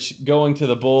thing, which going to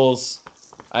the Bulls,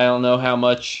 I don't know how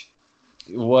much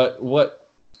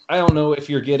I don't know if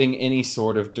you're getting any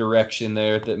sort of direction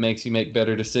there that makes you make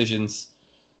better decisions.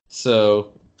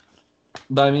 So,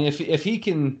 but if he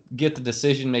can get the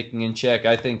decision making in check,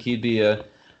 I think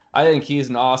he's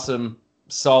an awesome,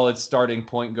 solid starting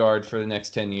point guard for the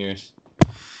next 10 years.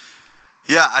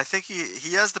 Yeah, I think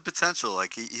he has the potential.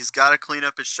 He's got to clean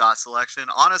up his shot selection.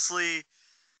 Honestly,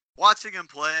 watching him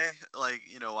play,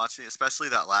 watching especially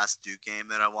that last Duke game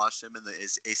that I watched him in the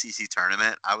ACC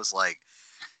tournament, I was like,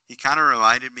 he kind of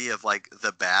reminded me of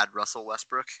the bad Russell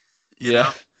Westbrook. You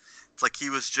know?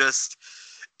 It's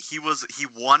he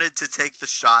wanted to take the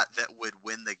shot that would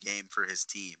win the game for his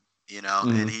team,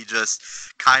 and he just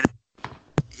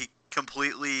he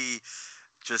completely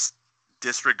just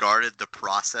disregarded the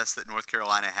process that North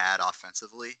Carolina had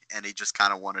offensively, and he just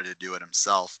kind of wanted to do it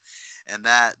himself. And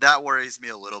that worries me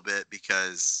a little bit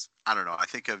because, I don't know, I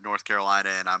think of North Carolina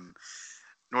and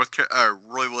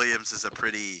Roy Williams is a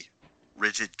pretty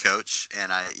rigid coach,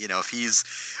 and if he's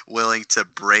willing to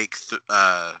break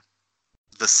the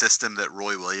system that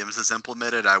Roy Williams has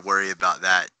implemented, I worry about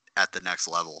that at the next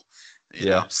level. You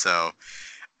know? So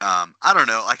I don't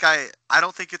know. I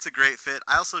don't think it's a great fit.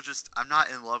 I also I'm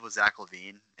not in love with Zach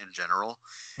LaVine in general.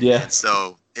 Yeah. And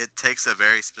so it takes a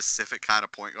very specific kind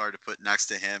of point guard to put next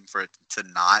to him for it to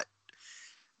not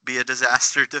be a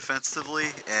disaster defensively.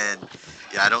 And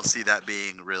I don't see that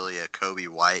being really a Kobe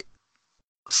White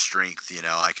strength.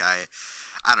 I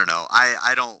don't know.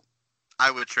 I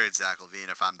would trade Zach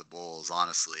LaVine if I'm the Bulls,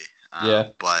 honestly.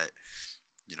 But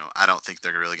I don't think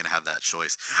they're really going to have that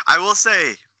choice. I will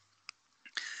say,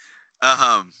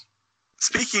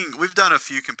 we've done a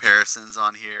few comparisons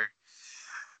on here.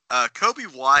 Kobe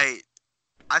White,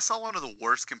 I saw one of the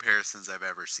worst comparisons I've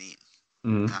ever seen.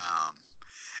 And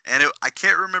I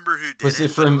can't remember who did it. Was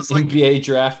it from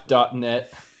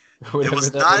NBADraft.net? It whatever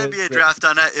was that not is. NBA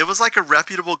Draft.net. It was like a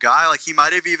reputable guy. Like he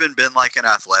might have even been like an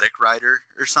athletic writer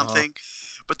or something.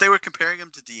 But they were comparing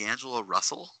him to D'Angelo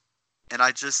Russell, and I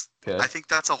Okay. think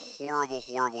that's a horrible,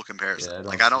 horrible comparison. Yeah,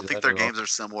 I see don't think that their at all. games are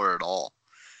similar at all.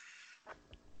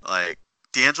 Like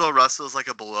D'Angelo Russell is like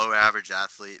a below average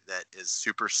athlete that is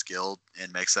super skilled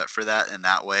and makes up for that in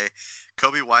that way.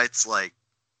 Kobe White's like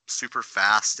super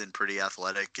fast and pretty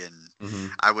athletic, and Mm-hmm.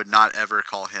 I would not ever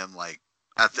call him like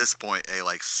at this point a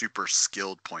like super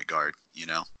skilled point guard, you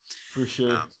know? For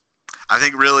sure. I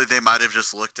think really they might have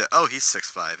just looked at, oh, he's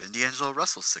 6'5", and D'Angelo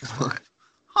Russell's 6'5".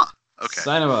 Huh. Okay.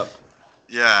 Sign him up.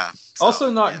 Yeah. So,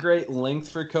 Also, not yeah. great length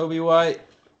for Kobe White.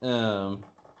 The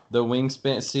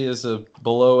wingspan, see, is a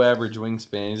below average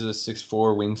wingspan. He's a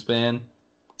 6'4" wingspan.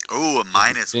 Oh, a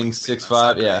minus being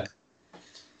wingspan. 6'5", yeah.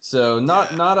 So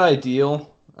not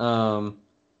ideal. But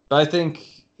I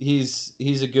think he's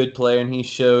a good player, and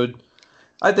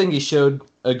I think he showed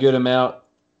a good amount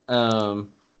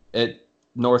at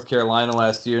North Carolina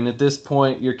last year. And at this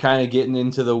point, you're kind of getting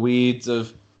into the weeds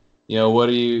of, what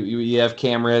do you have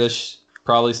Cam Reddish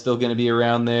probably still going to be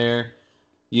around there.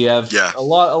 You have a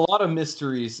lot of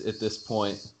mysteries at this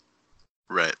point.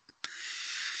 Right.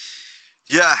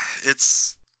 Yeah,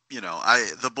 it's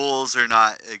the Bulls are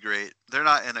they're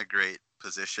not in a great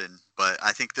position, but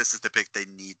I think this is the pick they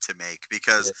need to make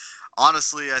because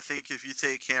honestly, I think if you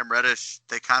take Cam Reddish,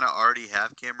 they kind of already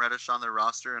have Cam Reddish on their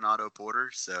roster and Otto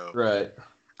Porter, so right.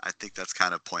 I think that's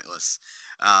kind of pointless.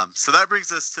 So that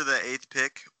brings us to the 8th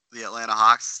pick, the Atlanta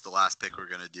Hawks, the last pick we're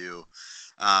going to do.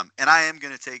 And I am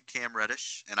going to take Cam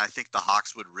Reddish, and I think the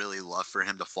Hawks would really love for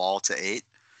him to fall to 8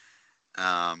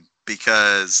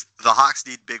 because the Hawks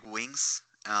need big wings,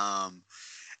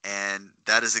 and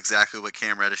that is exactly what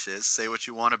Cam Reddish is. Say what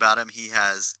you want about him. He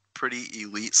has pretty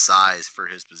elite size for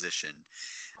his position,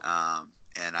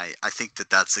 and I think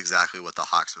that's exactly what the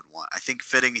Hawks would want. I think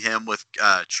fitting him with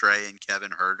Trey and Kevin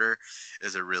Huerter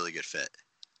is a really good fit.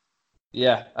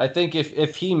 Yeah, I think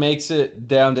if he makes it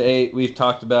down to 8, we've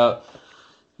talked about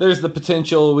there's the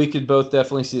potential we could both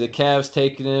definitely see the Cavs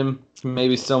taking him.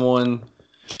 Maybe someone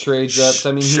trades up.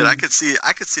 I mean, I could see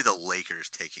the Lakers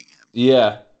taking him.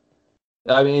 Yeah,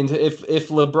 I mean, if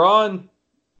LeBron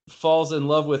falls in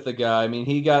love with the guy, I mean,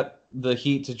 he got the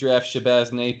Heat to draft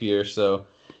Shabazz Napier, so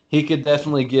he could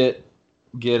definitely get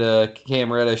a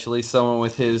Cam Reddish, at least someone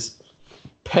with his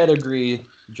pedigree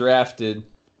drafted,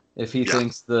 if he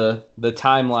thinks the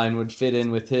timeline would fit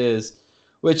in with his.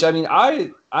 Which, I mean,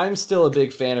 I'm still a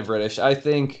big fan of Reddish. I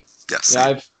think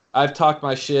I've talked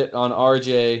my shit on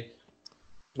RJ,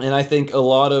 and I think a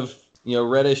lot of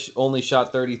Reddish only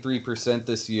shot 33%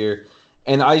 this year,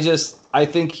 and I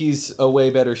think he's a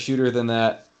way better shooter than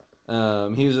that.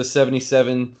 He was a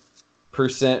 77%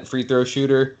 free throw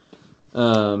shooter.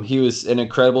 He was an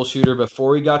incredible shooter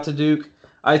before he got to Duke.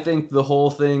 I think the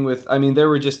whole thing there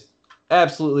were just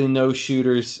absolutely no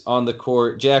shooters on the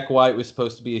court. Jack White was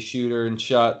supposed to be a shooter and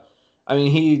shot. I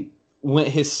mean, he went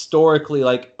historically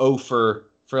like 0 for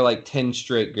like 10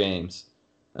 straight games.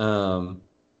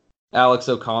 Alex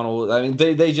O'Connell. I mean,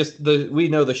 we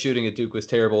know the shooting at Duke was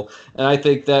terrible, and I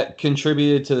think that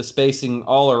contributed to the spacing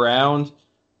all around.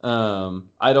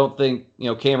 I don't think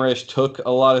Cam Reddish took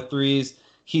a lot of threes.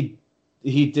 He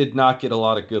did not get a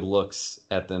lot of good looks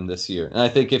at them this year, and I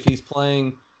think if he's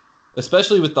playing,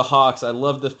 especially with the Hawks, I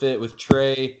love the fit with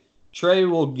Trey. Trey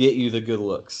will get you the good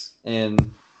looks,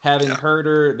 and having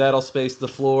Huerter, that'll space the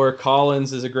floor.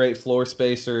 Collins is a great floor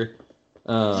spacer.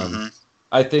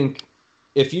 I think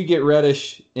if you get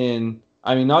Reddish in,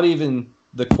 not even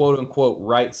the quote-unquote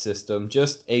right system,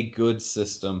 just a good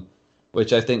system,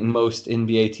 which I think most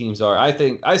NBA teams are.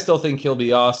 I still think he'll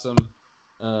be awesome.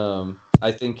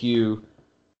 I think you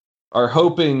are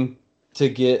hoping to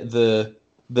get the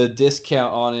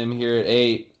discount on him here at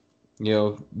 8,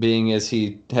 being as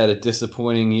he had a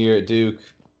disappointing year at Duke.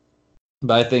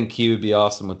 But I think he would be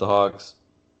awesome with the Hawks.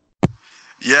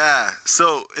 Yeah.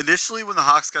 So initially when the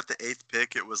Hawks got the 8th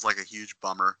pick, it was like a huge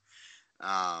bummer.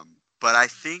 But I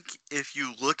think if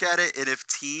you look at it, and if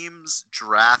teams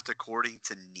draft according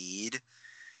to need,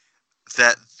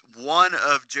 that one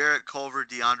of Jarrett Culver,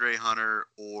 DeAndre Hunter,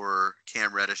 or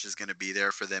Cam Reddish is going to be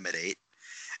there for them at 8.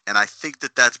 And I think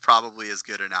that's probably as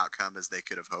good an outcome as they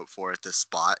could have hoped for at this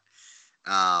spot.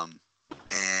 And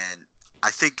I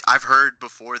think I've heard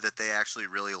before that they actually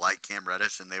really like Cam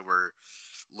Reddish, and they were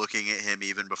looking at him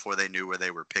even before they knew where they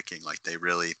were picking. Like they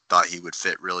really thought he would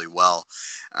fit really well.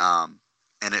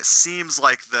 And it seems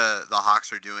like the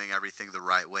Hawks are doing everything the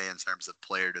right way in terms of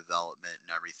player development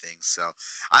and everything. So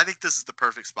I think this is the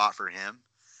perfect spot for him.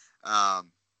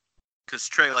 Because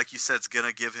Trey, like you said, is going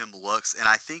to give him looks. And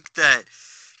I think that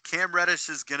Cam Reddish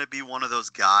is going to be one of those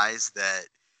guys that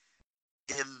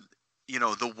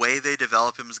the way they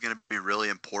develop him is going to be really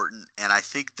important. And I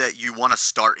think that you want to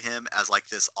start him as like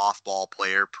this off-ball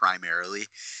player primarily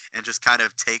and just kind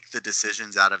of take the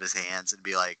decisions out of his hands and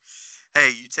be like,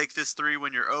 hey, you take this three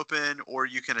when you're open, or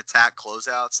you can attack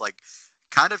closeouts. Like,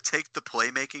 kind of take the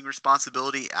playmaking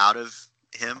responsibility out of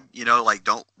him, like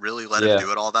don't really let him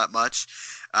do it all that much.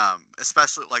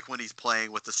 Especially like when he's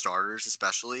playing with the starters,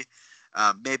 especially.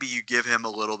 Maybe you give him a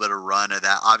little bit of run of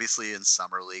that. Obviously, in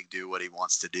summer league, do what he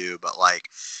wants to do. But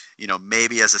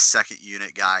maybe as a second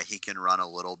unit guy, he can run a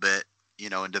little bit,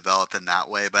 and develop in that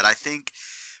way. But I think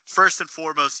first and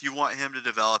foremost, you want him to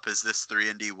develop as this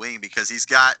 3-and-D wing because he's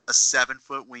got a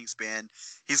 7-foot wingspan.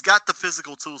 He's got the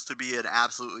physical tools to be an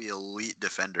absolutely elite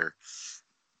defender.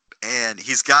 And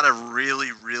he's got a really,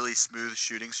 really smooth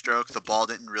shooting stroke. The ball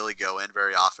didn't really go in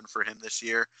very often for him this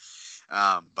year.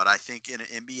 But I think in an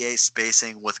NBA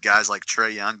spacing with guys like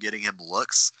Trae Young getting him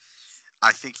looks,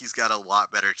 I think he's got a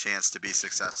lot better chance to be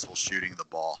successful shooting the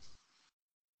ball.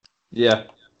 Yeah,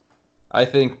 I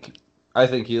think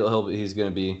he's going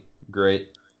to be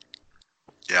great.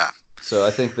 Yeah. So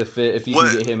I think the fit, if you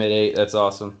can get him at 8, that's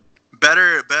awesome.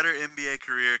 Better NBA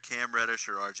career, Cam Reddish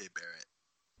or RJ Barrett?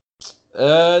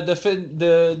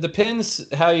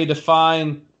 Depends how you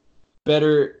define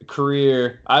better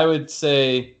career. I would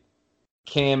say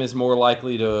Cam is more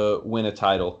likely to win a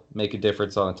title, make a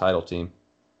difference on a title team.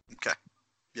 Okay.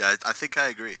 Yeah, I think I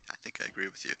agree. I think I agree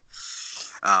with you.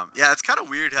 Yeah, it's kind of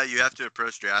weird how you have to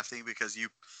approach drafting because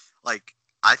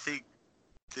I think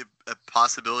the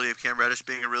possibility of Cam Reddish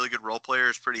being a really good role player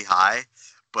is pretty high,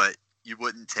 but you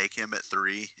wouldn't take him at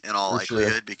 3 in all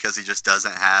likelihood because he just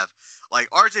doesn't have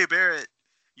RJ Barrett.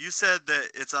 You said that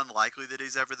it's unlikely that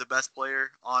he's ever the best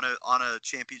player on a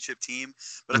championship team,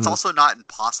 but it's also not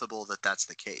impossible that that's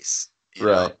the case. You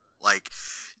know?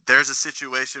 There's a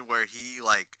situation where he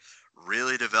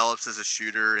really develops as a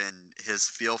shooter and his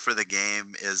feel for the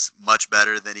game is much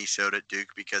better than he showed at Duke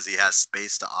because he has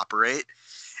space to operate.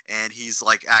 And he's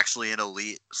actually an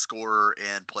elite scorer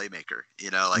and playmaker,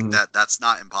 that's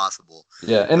not impossible.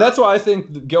 Yeah. And that's why I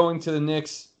think going to the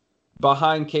Knicks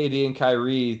behind KD and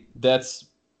Kyrie,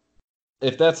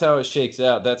 if that's how it shakes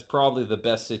out, that's probably the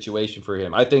best situation for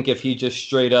him. I think if he just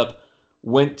straight up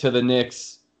went to the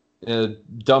Knicks in a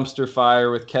dumpster fire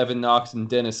with Kevin Knox and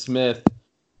Dennis Smith,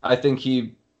 I think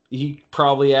he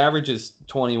probably averages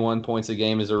 21 points a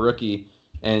game as a rookie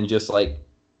and just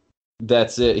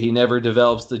that's it. He never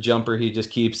develops the jumper. He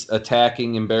just keeps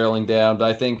attacking and barreling down.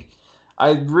 But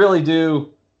I really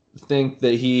do think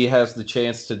that he has the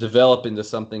chance to develop into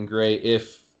something great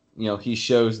if, he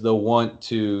shows the want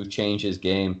to change his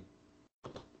game.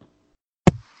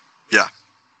 Yeah.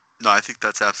 No, I think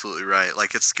that's absolutely right.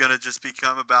 It's going to just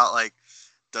become about,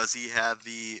 does he have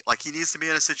he needs to be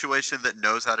in a situation that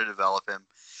knows how to develop him.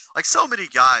 So many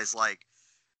guys,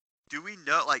 do we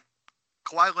know,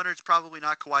 Kawhi Leonard's probably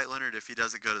not Kawhi Leonard if he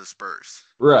doesn't go to the Spurs.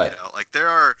 Right. There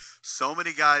are so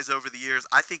many guys over the years.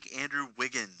 I think Andrew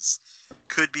Wiggins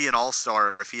could be an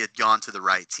all-star if he had gone to the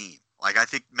right team. I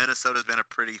think Minnesota's been a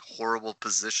pretty horrible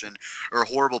position or a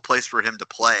horrible place for him to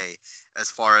play as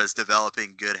far as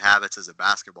developing good habits as a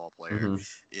basketball player.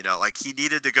 Mm-hmm. He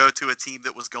needed to go to a team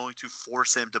that was going to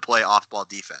force him to play off-ball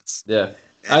defense. Yeah.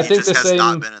 And I think he just has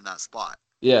not been in that spot.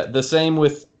 Yeah, the same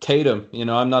with Tatum.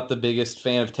 I'm not the biggest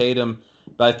fan of Tatum,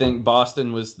 but I think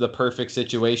Boston was the perfect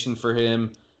situation for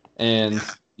him. And,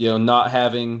 not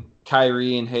having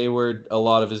Kyrie and Hayward a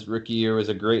lot of his rookie year was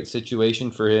a great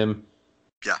situation for him.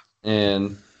 Yeah.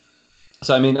 And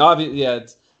so,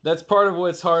 obviously, that's part of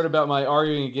what's hard about my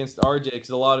arguing against RJ,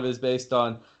 because a lot of it is based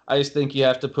on, I just think you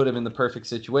have to put him in the perfect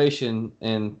situation.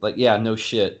 And, no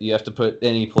shit. You have to put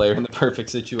any player in the perfect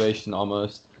situation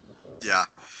almost. Yeah.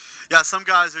 Yeah, some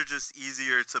guys are just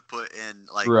easier to put in.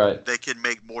 They can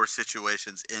make more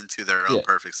situations into their own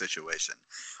perfect situation.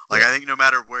 I think no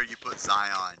matter where you put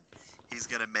Zion, he's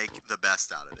going to make the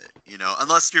best out of it.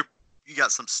 Unless you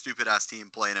got some stupid-ass team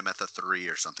playing him at the 3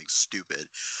 or something stupid.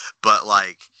 But,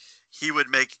 he would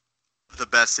make the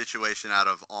best situation out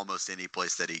of almost any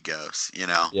place that he goes,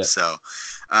 Yeah. So,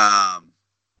 I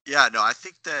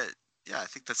think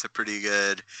that's a pretty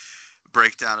good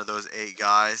breakdown of those 8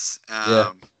 guys.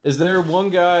 Is there one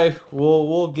guy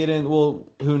we'll get in?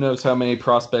 Who knows how many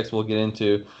prospects we'll get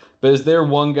into? But is there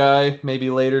one guy maybe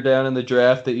later down in the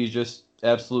draft that you just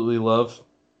absolutely love?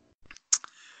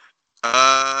 Do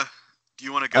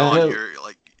you want to go on your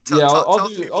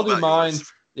I'll do mine.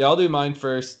 Yours. Yeah, I'll do mine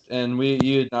first. And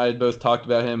you and I had both talked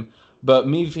about him. But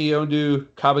Mfiondu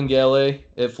Kabengele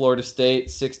at Florida State,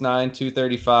 6'9",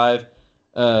 235.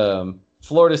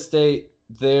 Florida State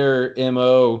their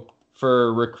MO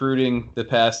for recruiting the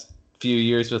past few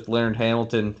years with Leonard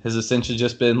Hamilton has essentially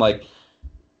just been like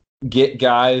get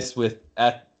guys with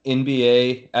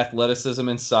NBA athleticism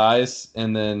and size,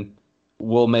 and then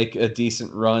we'll make a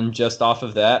decent run just off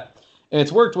of that. And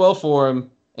it's worked well for him.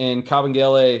 And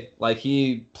Kabengele, like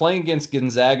he playing against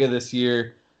Gonzaga this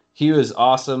year, he was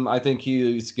awesome. I think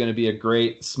he's going to be a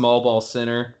great small ball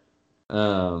center.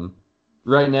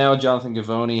 Right now, Jonathan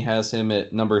Givony has him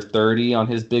at number 30 on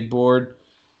his big board.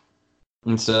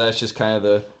 And so that's just kind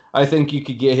of I think you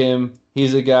could get him.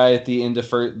 He's a guy at the end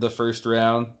of the first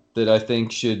round that I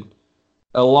think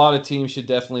a lot of teams should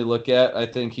definitely look at. I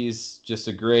think he's just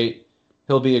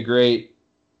he'll be a great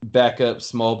backup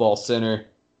small ball center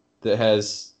that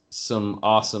has some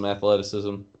awesome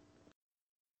athleticism.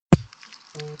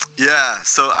 Yeah,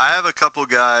 so I have a couple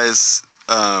guys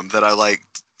that I like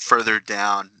further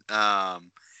down.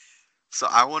 So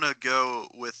I want to go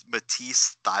with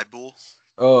Matisse Thybulle.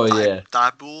 Oh, yeah.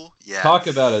 Thybulle, yeah. Talk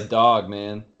about a dog,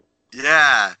 man.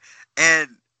 Yeah, and,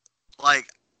 like,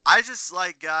 I just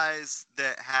like guys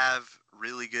that have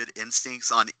really good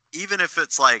instincts on, even if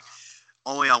it's, like,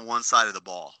 only on one side of the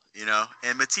ball, you know?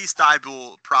 And Matisse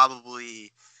Thybulle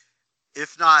probably,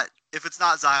 if it's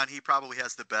not Zion, he probably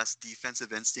has the best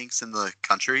defensive instincts in the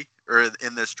country, or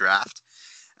in this draft.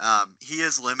 He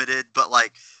is limited, but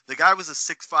like the guy was a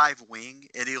 6'5" wing,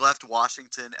 and he left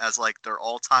Washington as like their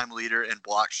all-time leader in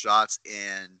block shots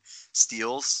and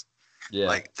steals. Yeah,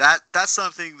 like that's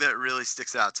something that really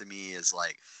sticks out to me is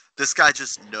like this guy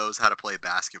just knows how to play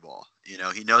basketball. You know,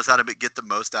 he knows how to get the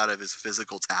most out of his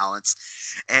physical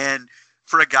talents, and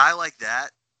for a guy like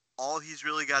that, all he's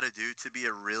really got to do to be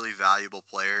a really valuable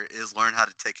player is learn how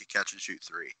to take a catch and shoot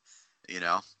three. You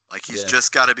know, like he's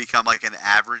just got to become like an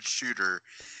average shooter.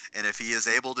 And if he is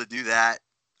able to do that,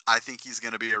 I think he's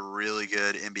going to be a really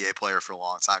good NBA player for a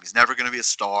long time. He's never going to be a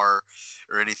star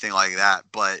or anything like that,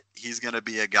 but he's going to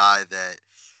be a guy that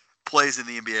plays in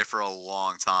the NBA for a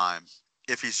long time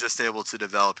if he's just able to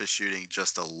develop his shooting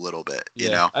just a little bit, you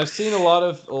know? I've seen a lot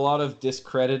of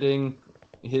discrediting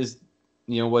his,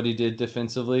 what he did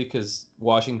defensively because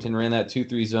Washington ran that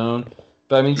 2-3 zone.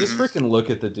 But I mean, just freaking look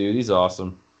at the dude. He's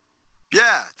awesome.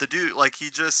 Yeah, the dude, like, he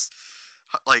just,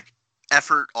 like,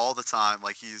 effort all the time.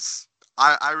 Like,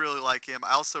 I really like him.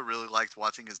 I also really liked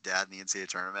watching his dad in the NCAA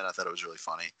tournament. I thought it was really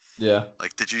funny. Yeah.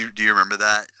 Like, do you remember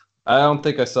that? I don't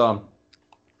think I saw him.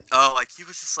 Oh, like, he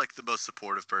was just, like, the most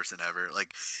supportive person ever.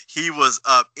 Like, he was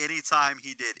up anytime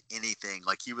he did anything.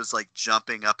 Like, he was, like,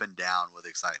 jumping up and down with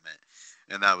excitement.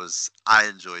 And I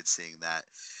enjoyed seeing that.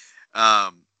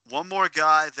 One more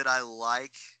guy that I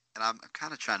like, and I'm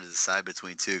kind of trying to decide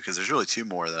between two because there's really two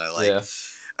more that I like. Yeah.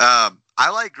 I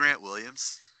like Grant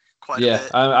Williams quite a bit. Yeah,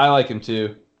 I like him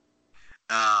too.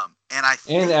 And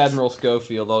Admiral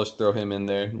Schofield. I'll just throw him in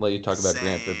there. Let you talk about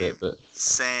Grant for a bit, but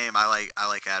same. I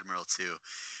like Admiral too.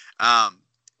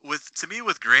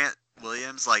 With Grant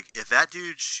Williams, like if that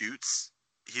dude shoots,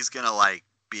 he's gonna like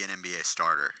be an NBA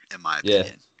starter in my opinion.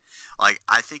 Yeah. Like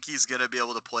I think he's gonna be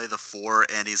able to play the 4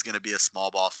 and he's gonna be a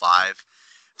small ball 5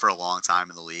 for a long time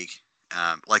in the league.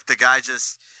 Like the guy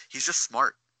he's just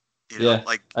smart. You know? Yeah.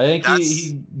 Like I think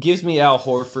he gives me Al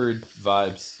Horford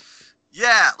vibes.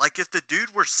 Yeah, like if the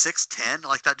dude were 6'10",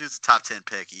 like that dude's a top 10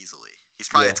 pick easily. He's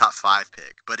probably a top 5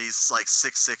 pick, but he's like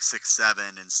 6'6",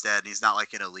 6'7" instead. He's not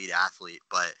like an elite athlete,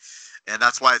 and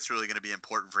that's why it's really going to be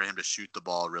important for him to shoot the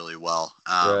ball really well.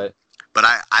 Right. But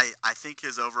I think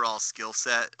his overall skill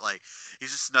set, like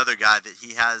he's just another guy that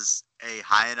he has a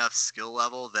high enough skill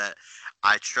level that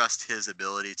I trust his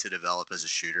ability to develop as a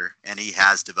shooter, and he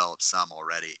has developed some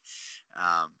already.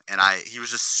 He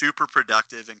was just super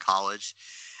productive in college.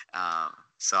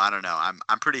 So I don't know.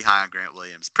 I'm pretty high on Grant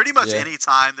Williams. Pretty much any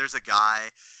time there's a guy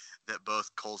that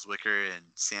both Cole Zwicker and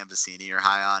Sam Vecini are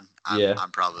high on,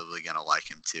 I'm probably gonna like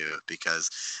him too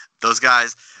because those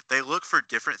guys, they look for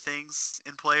different things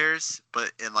in players,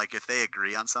 but like if they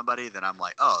agree on somebody, then I'm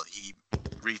like, oh, he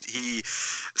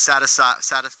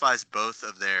satisfies both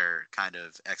of their kind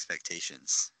of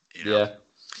expectations. You know?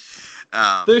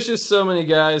 Yeah. There's just so many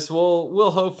guys.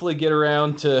 We'll hopefully get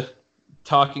around to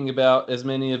talking about as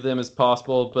many of them as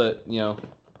possible, but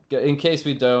in case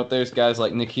we don't, there's guys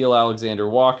like Nickeil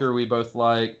Alexander-Walker we both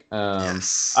like.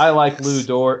 I like Lou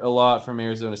Dort a lot from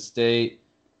Arizona State.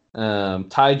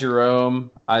 Ty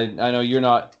Jerome, I know you're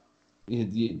not –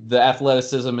 the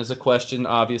athleticism is a question,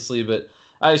 obviously, but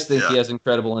I just think he has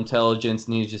incredible intelligence,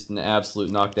 and he's just an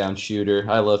absolute knockdown shooter.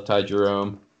 I love Ty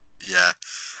Jerome. Yeah.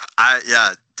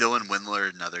 Dylan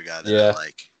Windler, another guy that I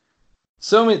like.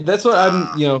 So many, that's what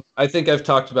I think I've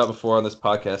talked about before on this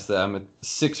podcast that I'm a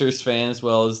Sixers fan as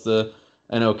well as an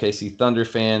OKC Thunder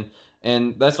fan.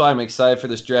 And that's why I'm excited for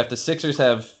this draft. The Sixers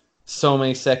have so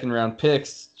many second-round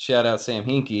picks. Shout out Sam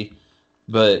Hinkie.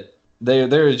 But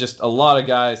there are just a lot of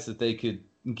guys that they could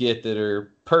get that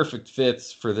are perfect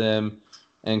fits for them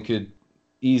and could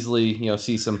easily,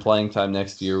 see some playing time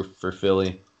next year for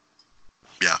Philly.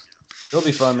 Yeah. It'll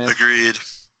be fun, man. Agreed.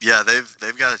 Yeah,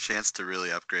 they've got a chance to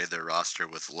really upgrade their roster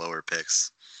with lower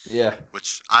picks. Yeah.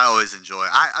 Which I always enjoy.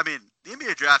 I mean, the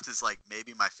NBA draft is like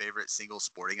maybe my favorite single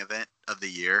sporting event of the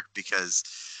year because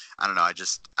I don't know,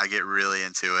 I get really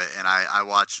into it and I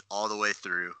watch all the way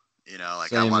through, Same,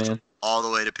 I watch all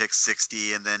the way to pick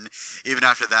 60 and then even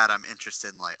after that I'm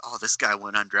interested in like, oh, this guy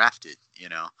went undrafted,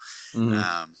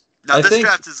 Mm-hmm. Now this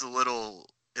draft is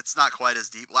it's not quite as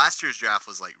deep. Last year's draft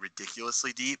was like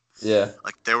ridiculously deep. Yeah.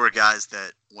 Like there were guys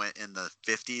that went in the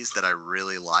 50s that I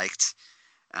really liked.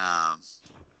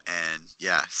 And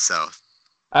yeah, so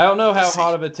I don't know how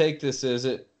hot of a take this is.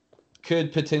 It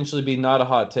could potentially be not a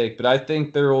hot take, but I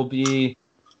think there will be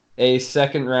a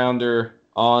second rounder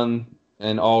on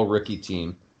an all rookie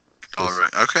team. All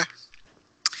right. Okay.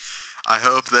 I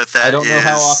hope that I don't know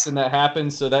how often that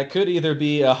happens, so that could either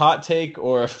be a hot take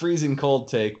or a freezing cold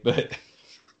take, but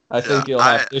I think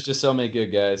there's just so many good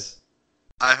guys.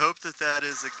 I hope that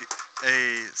is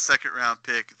a second round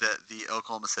pick that the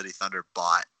Oklahoma City Thunder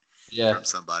bought from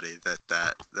somebody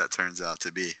that turns out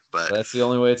to be. But that's the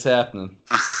only way it's happening.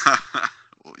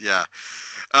 Yeah.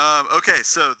 Okay,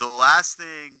 so the last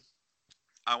thing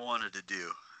I wanted to do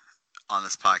on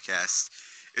this podcast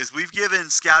is we've given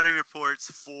scouting reports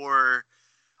for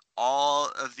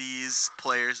all of these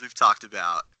players we've talked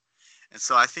about. And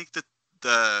so I think that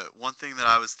the one thing that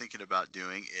I was thinking about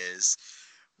doing is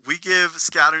we give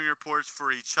scouting reports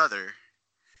for each other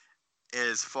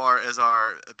as far as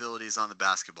our abilities on the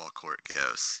basketball court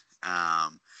goes.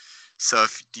 So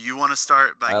do you want to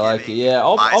start by giving Yeah,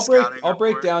 I'll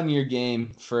break report? down your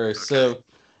game first. Okay. So,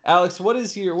 Alex, what are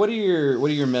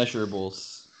your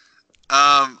measurables?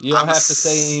 You don't have to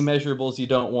say any measurables you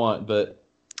don't want, but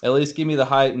at least give me the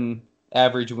height and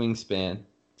average wingspan.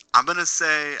 I'm gonna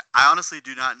say I honestly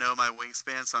do not know my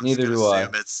wingspan, so I'm just gonna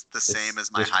assume it's the same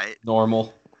as my height.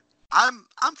 Normal. I'm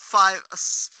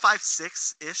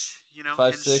 5'6" ish, in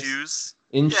 5'6"? shoes.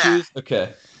 Shoes?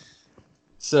 Okay.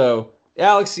 So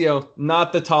Alex,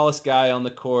 not the tallest guy on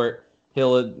the court.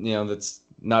 That's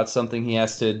not something he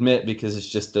has to admit because it's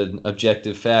just an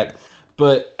objective fact.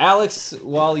 But Alex,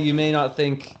 while you may not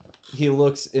think he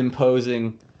looks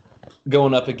imposing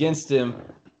going up against him,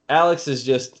 Alex is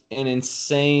just an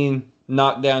insane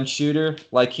knockdown shooter.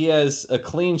 Like, he has a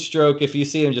clean stroke. If you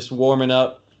see him just warming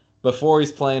up before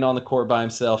he's playing on the court by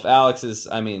himself, Alex is,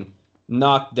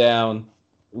 knocked down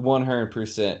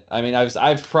 100%.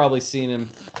 I've probably seen him.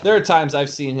 There are times I've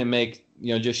seen him make,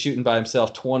 just shooting by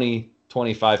himself 20,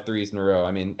 25 threes in a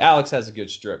row. Alex has a good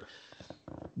stroke.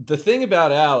 The thing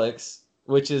about Alex,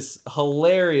 which is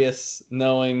hilarious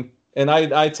knowing, and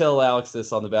I tell Alex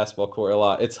this on the basketball court a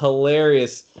lot, it's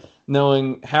hilarious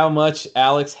knowing how much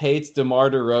Alex hates DeMar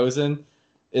DeRozan,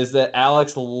 is that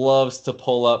Alex loves to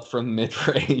pull up from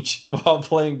mid-range while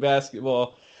playing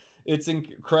basketball. It's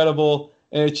incredible.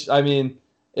 And it's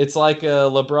like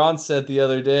LeBron said the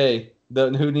other day,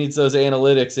 who needs those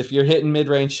analytics? If you're hitting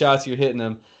mid-range shots, you're hitting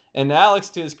them. And Alex,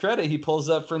 to his credit, he pulls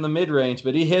up from the mid-range,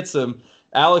 but he hits them.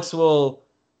 Alex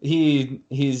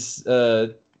he's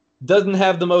doesn't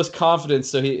have the most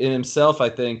confidence in himself, I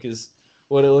think, is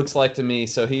what it looks like to me.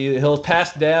 So he'll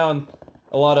pass down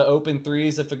a lot of open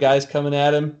threes if a guy's coming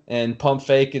at him and pump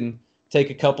fake and take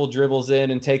a couple dribbles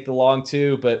in and take the long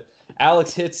two. But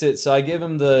Alex hits it, so I give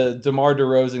him the DeMar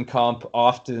DeRozan comp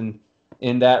often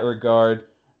in that regard.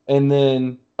 And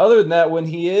then other than that,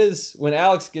 when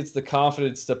Alex gets the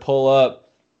confidence to pull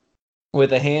up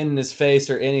with a hand in his face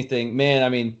or anything,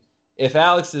 man, if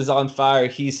Alex is on fire,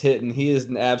 he's hitting. He is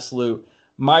an absolute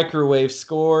microwave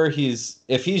scorer.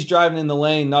 If he's driving in the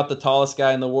lane, not the tallest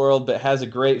guy in the world, but has a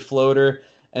great floater.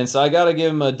 And so I got to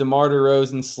give him a DeMar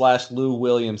DeRozan / Lou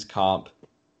Williams comp.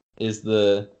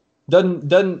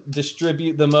 Doesn't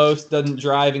distribute the most, doesn't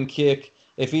drive and kick.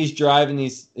 If he's driving,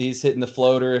 he's hitting the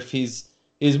floater. If he's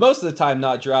most of the time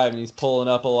not driving, he's pulling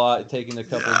up a lot, taking a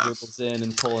couple of dribbles in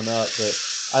and pulling up.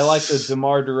 But I like the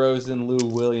DeMar DeRozan Lou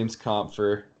Williams comp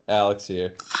for Alex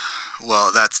here.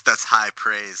 Well, that's high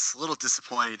praise. A little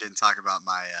disappointed you didn't talk about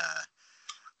my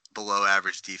below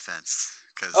average defense.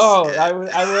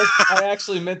 I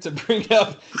actually meant to bring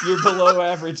up your below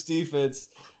average defense.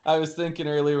 I was thinking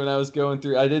earlier when I was going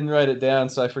through, I didn't write it down,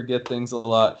 so I forget things a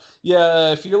lot.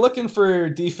 Yeah, if you're looking for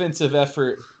defensive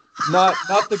effort, not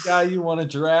the guy you want to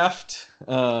draft.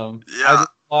 I'm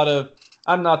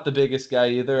not the biggest guy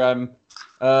either.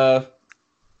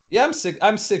 Yeah, I'm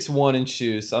 6'1" in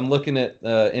shoes. I'm looking at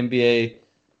NBA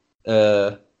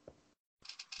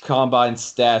combine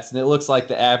stats, and it looks like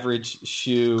the average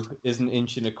shoe is an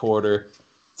inch and a quarter.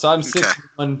 So I'm Okay.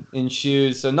 6'1" in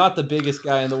shoes, so not the biggest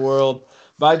guy in the world,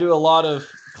 but I do a lot of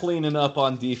cleaning up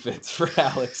on defense for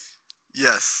Alex.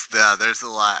 Yes, yeah, there's a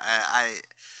lot.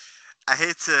 I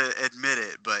hate to admit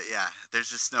it, but yeah, there's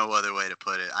just no other way to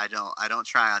put it. I don't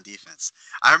try on defense.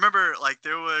 I remember like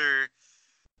there were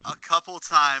a couple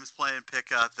times playing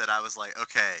pickup that I was like,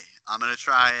 okay, I'm gonna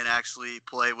try and actually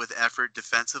play with effort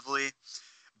defensively.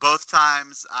 Both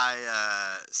times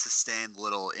I sustained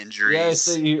little Yeah,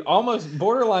 so injuries. you almost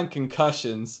borderline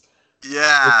concussions the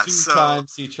Yeah, two so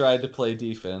times he tried to play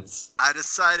defense. I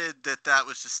decided that that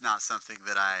was just not something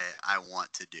that I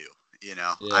want to do. Yeah.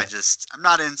 I'm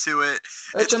not into it.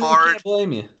 Which, It's I mean, can't hard.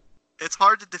 blame you. It's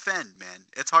hard to defend, man.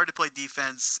 It's hard to play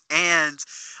defense, and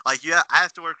like yeah, I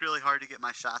have to work really hard to get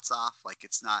my shots off. Like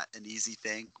it's not an easy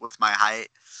thing with my height,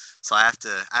 so I have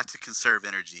to conserve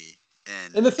energy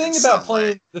And the in thing about some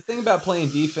way. playing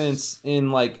defense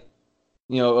in like,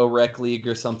 a rec league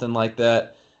or something like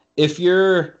that, if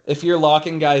you're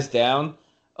locking guys down,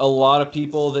 a lot of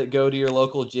people that go to your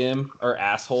local gym are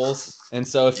assholes. And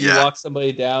so if you Yeah, lock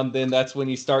somebody down, then that's when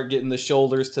you start getting the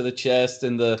shoulders to the chest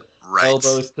and the right.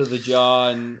 elbows to the jaw,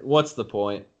 and what's the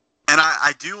point? And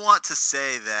I do want to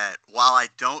say that while I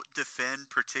don't defend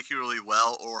particularly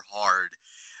well or hard,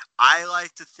 I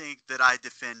like to think that I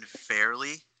defend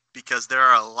fairly because there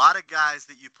are a lot of guys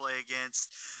that you play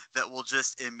against that will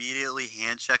just immediately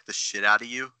hand check the shit out of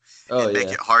you Oh and make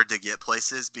yeah. it hard to get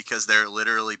places because they're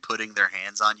literally putting their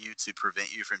hands on you to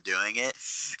prevent you from doing it.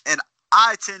 And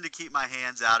I tend to keep my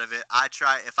hands out of it. I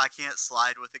try, if I can't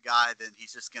slide with a guy, then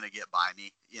he's just going to get by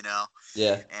me, you know?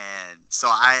 Yeah. And so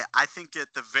I think at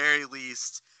the very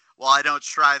least, while I don't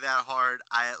try that hard,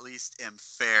 I at least am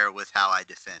fair with how I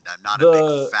defend. I'm not a big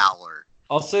The fouler.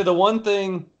 I'll say the one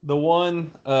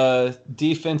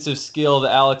defensive skill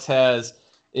that Alex has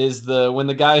is the when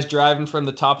the guy's driving from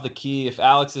the top of the key. If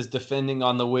Alex is defending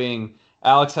on the wing,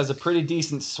 Alex has a pretty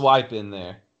decent swipe in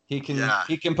there. He can Yeah,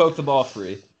 he can poke the ball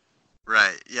free.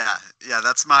 right. Yeah, yeah.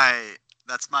 That's my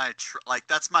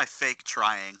fake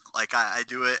trying. Like I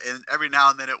do it, and every now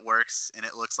and then it works, and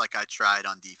it looks like I tried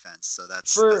on defense. So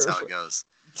that's For, how it for goes.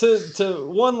 to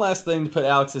one last thing to put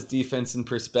Alex's defense in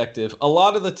perspective. A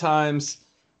lot of the times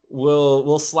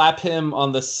we'll slap him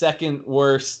on the second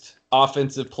worst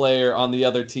offensive player on the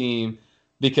other team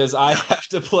because I Yeah. have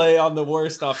to play on the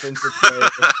worst offensive player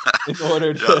in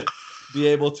order Yeah. to be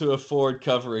able to afford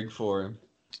covering for him.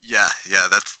 Yeah, yeah,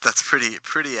 that's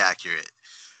pretty accurate.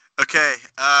 Okay,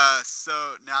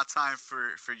 so now time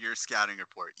for your scouting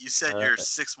report. You said All you're right.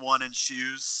 6'1" in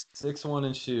shoes. 6'1"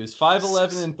 in shoes. 5'11"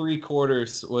 Six. and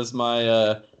 3/4 was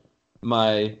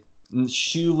my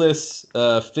shoeless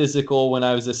physical when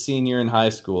I was a senior in high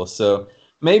school. So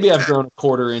maybe I've Okay. grown a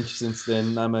quarter inch since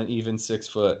then. I'm an even 6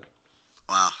 foot.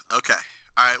 Wow. Okay.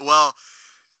 All right. Well,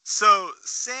 so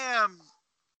Sam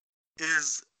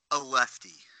is a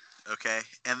lefty, okay?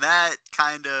 And that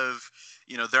kind of,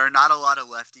 there are not a lot of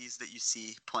lefties that you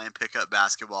see playing pickup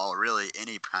basketball or really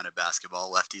any kind of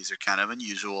basketball. Lefties are kind of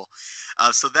unusual.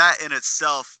 So that in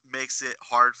itself makes it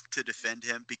hard to defend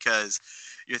him because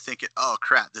you're thinking, oh,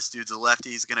 crap, this dude's a lefty.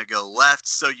 He's going to go left.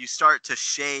 So you start to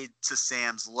shade to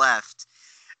Sam's left.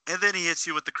 And then he hits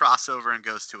you with the crossover and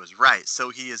goes to his right. So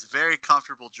he is very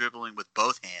comfortable dribbling with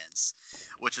both hands,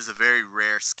 which is a very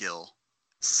rare skill.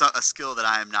 So, a skill that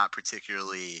I am not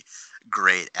particularly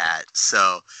great at.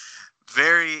 So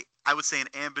I would say an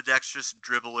ambidextrous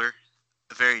dribbler,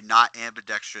 a very not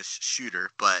ambidextrous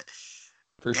shooter, but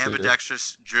For sure.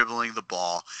 ambidextrous dribbling the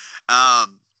ball.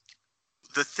 Um,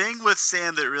 the thing with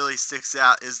Sam that really sticks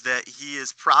out is that he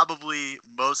is probably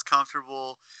most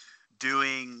comfortable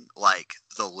doing like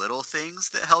the little things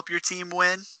that help your team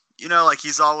win. Like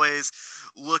he's always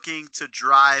looking to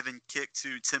drive and kick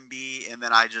to me, and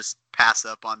then I just pass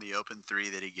up on the open three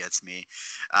that he gets me.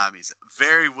 He's a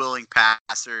very willing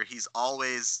passer. He's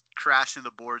always crashing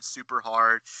the board super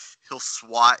hard. He'll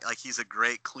swat, like he's a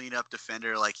great cleanup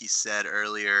defender, like he said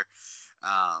earlier.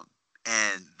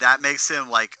 And that makes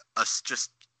him like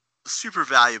just super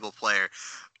valuable player.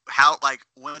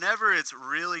 Whenever it's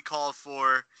really called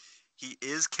for, he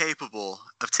is capable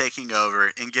of taking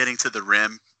over and getting to the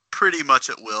rim pretty much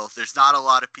at will. There's not a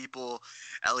lot of people,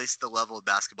 at least the level of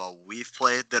basketball we've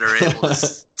played, that are able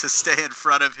to stay in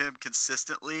front of him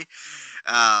consistently.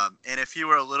 And if he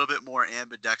were a little bit more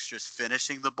ambidextrous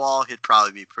finishing the ball, he'd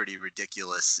probably be pretty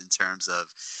ridiculous in terms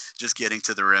of just getting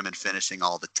to the rim and finishing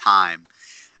all the time.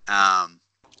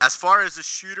 As far as a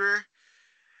shooter,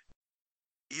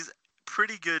 he's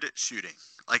pretty good at shooting.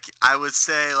 Like, I would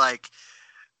say, like,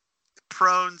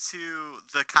 prone to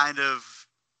the kind of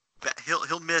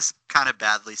he'll miss kind of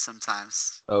badly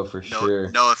sometimes. Oh, for sure.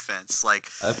 No offense. Like,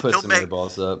 I put some air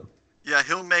balls up. Yeah,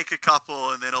 he'll make a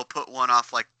couple and then he'll put one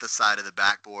off like the side of the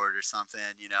backboard or something,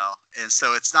 And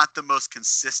so it's not the most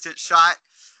consistent shot,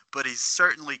 but he's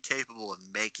certainly capable of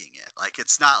making it. Like,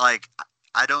 it's not like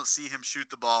I don't see him shoot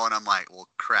the ball and I'm like, well,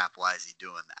 crap, why is he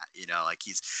doing that? Like,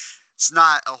 it's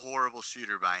not a horrible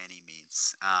shooter by any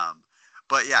means.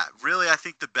 But yeah, really, I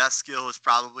think the best skill is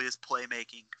probably his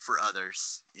playmaking for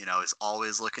others. Is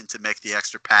always looking to make the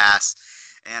extra pass.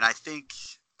 And I think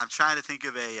I'm trying to think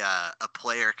of a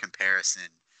player comparison.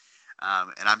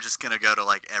 And I'm just going to go to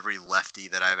like every lefty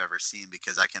that I've ever seen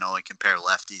because I can only compare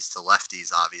lefties to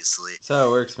lefties, obviously. That's how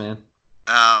it works, man.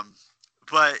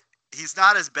 But he's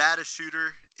not as bad a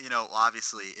shooter.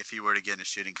 Obviously, if he were to get in a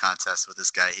shooting contest with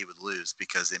this guy, he would lose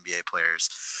because NBA players.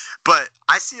 But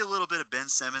I see a little bit of Ben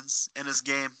Simmons in his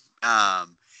game,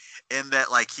 in that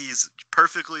like he's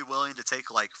perfectly willing to take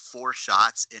like 4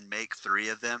 shots and make 3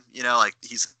 of them. Like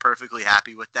he's perfectly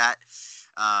happy with that.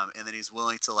 And then he's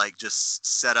willing to like just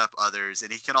set up others,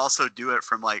 and he can also do it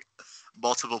from like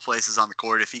multiple places on the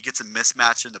court. If he gets a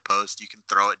mismatch in the post, you can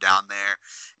throw it down there,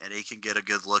 and he can get a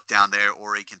good look down there,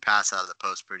 or he can pass out of the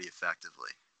post pretty effectively.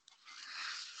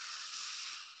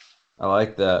 I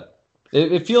like that.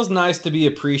 It feels nice to be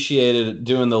appreciated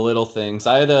doing the little things.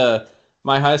 I had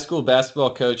my high school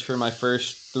basketball coach for my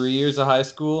first 3 years of high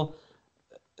school.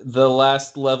 The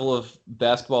last level of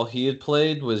basketball he had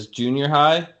played was junior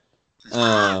high.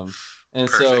 And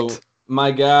Perfect. So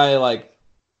my guy, like,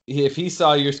 if he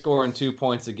saw you're scoring 2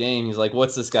 points a game, he's like,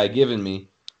 what's this guy giving me?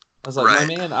 I was like, right.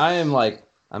 My man,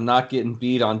 I'm not getting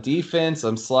beat on defense.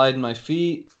 I'm sliding my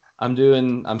feet.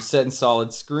 I'm setting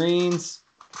solid screens.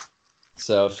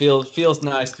 So it feels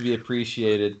nice to be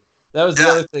appreciated. That was the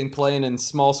other thing, playing in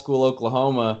small school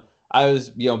Oklahoma. I was,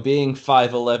 being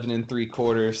 5'11"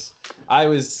 ⅔. I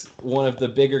was one of the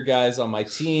bigger guys on my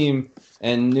team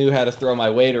and knew how to throw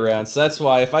my weight around. So that's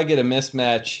why if I get a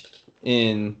mismatch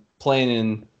in playing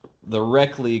in the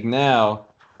rec league now,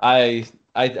 I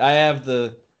had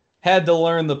to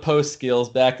learn the post skills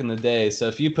back in the day. So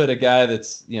if you put a guy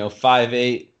that's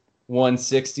 5'8",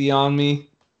 160 on me,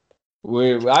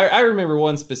 I remember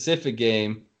one specific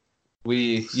game,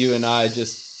 you and I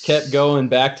just kept going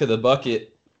back to the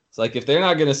bucket. It's like, if they're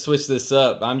not going to switch this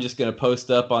up, I'm just going to post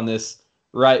up on this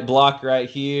right block right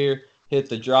here, hit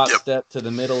the drop step to the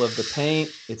middle of the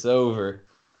paint. It's over.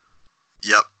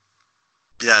 Yep.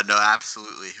 Yeah, no,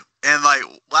 absolutely. And like,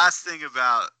 last thing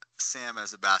about Sam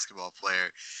as a basketball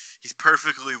player, he's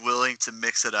perfectly willing to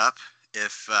mix it up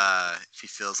if he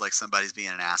feels like somebody's being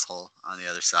an asshole on the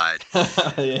other side.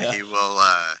 Yeah. He will.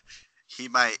 He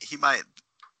might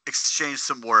exchange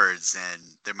some words, and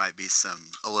there might be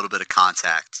a little bit of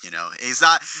contact. He's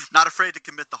not afraid to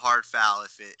commit the hard foul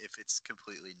if it's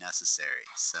completely necessary.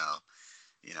 So,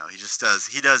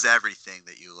 he does everything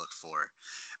that you look for.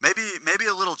 Maybe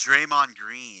a little Draymond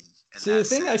Green. See, the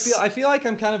thing, I feel like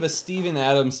I'm kind of a Steven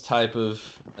Adams type of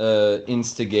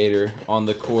instigator on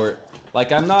the court.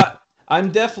 Like,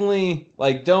 I'm definitely,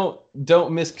 like, don't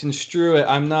misconstrue it.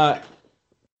 I'm not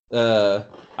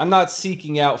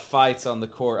seeking out fights on the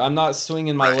court. I'm not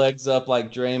swinging my legs up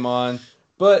like Draymond,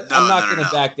 but I'm not going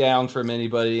to back down from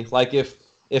anybody. Like,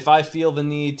 if I feel the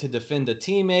need to defend a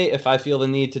teammate, if I feel the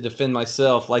need to defend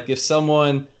myself, like if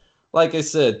someone, like I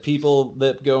said, people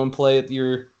that go and play at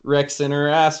your rec center are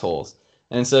assholes.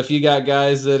 And so if you got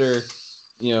guys that are,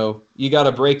 you got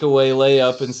a breakaway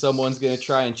layup and someone's going to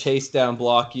try and chase down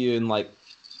block you and like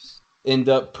end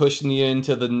up pushing you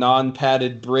into the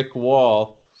non-padded brick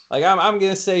wall, like I'm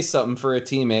going to say something for a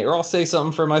teammate, or I'll say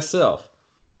something for myself.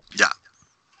 Yeah.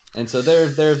 And so there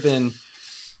have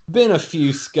been a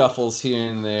few scuffles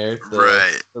here and there.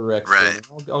 The rec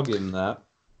center. I'll give him that.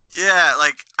 Yeah,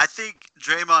 like, I think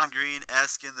Draymond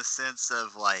Green-esque in the sense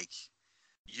of, like,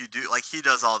 he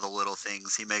does all the little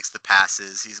things. He makes the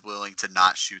passes. He's willing to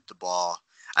not shoot the ball.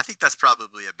 I think that's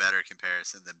probably a better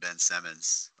comparison than Ben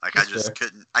Simmons. Like,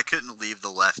 I couldn't leave the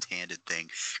left-handed thing.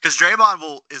 Because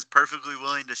Draymond is perfectly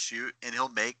willing to shoot, and he'll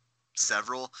make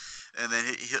several, and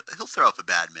then he'll throw up a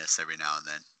bad miss every now and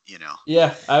then,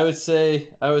 Yeah, I would say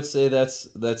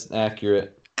that's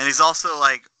accurate. And he's also,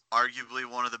 like, arguably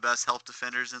one of the best help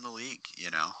defenders in the league,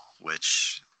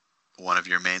 which one of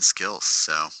your main skills.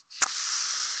 So,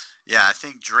 yeah, I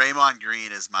think Draymond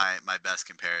Green is my best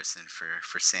comparison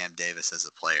for Sam Davis as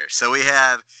a player. So we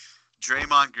have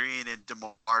Draymond Green and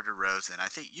DeMar DeRozan. I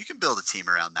think you can build a team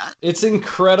around that. It's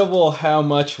incredible how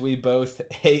much we both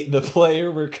hate the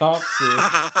player we're comped to.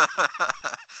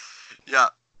 Yeah.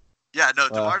 Yeah, no,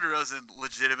 Wow. DeMar DeRozan,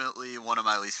 legitimately one of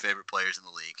my least favorite players in the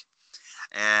league.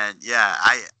 And yeah,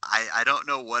 I don't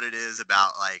know what it is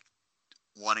about like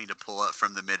wanting to pull up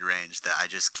from the mid range that I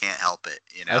just can't help it.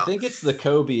 You I know, think it's the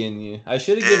Kobe in you. I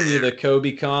should have given you it, the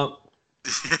Kobe comp.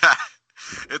 yeah,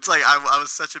 it's like I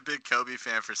was such a big Kobe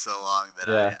fan for so long that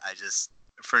Yeah. I just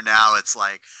for now it's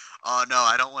like, oh no,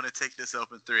 I don't want to take this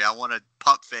open three. I want to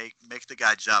pump fake, make the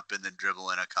guy jump, and then dribble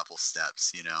in a couple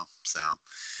steps. You know, so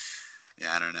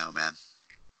yeah, I don't know, man.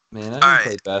 Man, I All haven't right,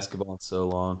 played basketball in so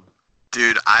long.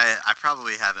 dude, I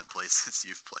probably haven't played since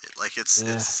you've played. Like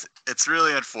Yeah. it's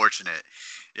really unfortunate.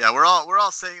 Yeah, we're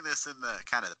all saying this in the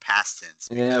kind of the past tense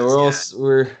Yeah, because yeah,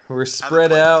 we're I haven't spread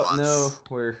played in out. No, months.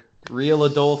 we're real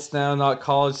adults now, not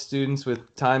college students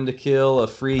with time to kill, a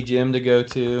free gym to go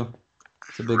to.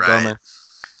 It's a big Right, bummer.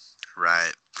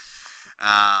 right.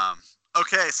 Um,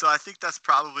 okay, so I think that's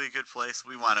probably a good place.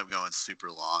 We wound up going super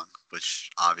long, which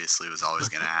obviously was always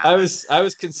going to happen. I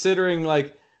was considering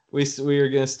like we were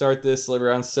gonna start this like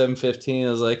around 7:15.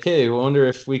 I was like, hey, I wonder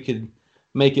if we could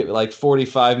make it like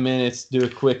 45 minutes, do a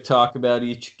quick talk about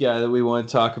each guy that we want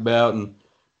to talk about, and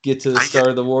get to the I get start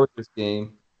of the Warriors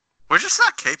game. we're just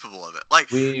not capable of it. Like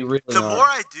We really the more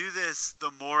aren't. I do this,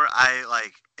 the more I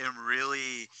like am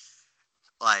really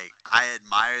like I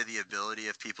admire the ability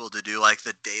of people to do like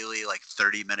the daily like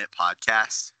 30-minute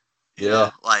podcast. You know,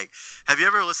 Yeah. like have you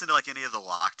ever listened to like any of the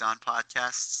Locked On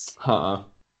podcasts? Uh-uh.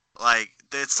 Like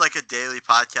it's like a daily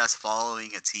podcast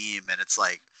following a team and it's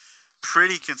like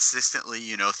pretty consistently,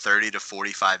 30 to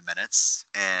 45 minutes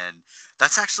and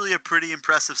that's actually a pretty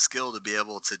impressive skill to be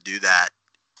able to do that,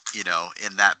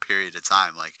 in that period of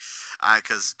time. Like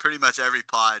cuz pretty much every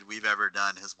pod we've ever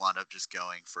done has wound up just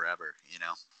going forever.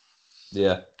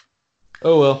 Yeah.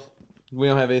 Oh well. We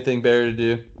don't have anything better to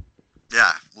do.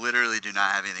 Yeah, literally do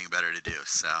not have anything better to do.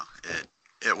 So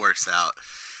it works out.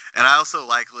 And I also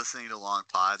like listening to long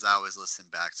pods. I always listen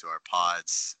back to our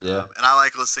pods. Yeah. And I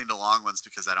like listening to long ones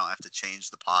because I don't have to change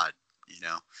the pod. If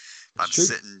It's I'm true.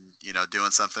 sitting,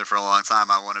 doing something for a long time,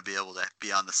 I want to be able to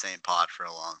be on the same pod for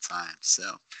a long time. So,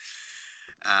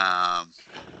 um,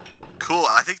 cool.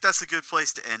 I think that's a good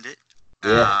place to end it.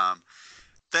 Yeah. Um,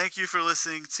 Thank you for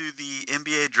listening to the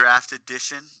NBA Draft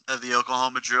edition of the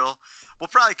Oklahoma Drill. We'll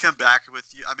probably come back with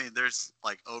you. I mean, there's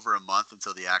like over a month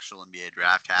until the actual NBA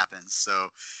draft happens. So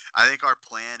I think our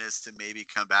plan is to maybe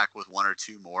come back with one or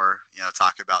two more,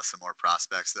 talk about some more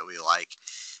prospects that we like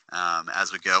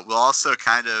as we go. We'll also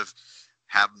kind of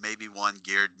have maybe one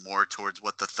geared more towards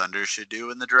what the Thunder should do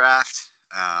in the draft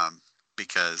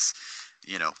because,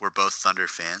 we're both Thunder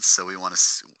fans. So we want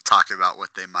to talk about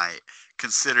what they might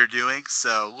consider doing.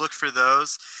 So look for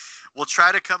those. We'll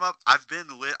try to come up. I've been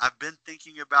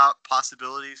thinking about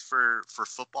possibilities for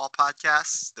football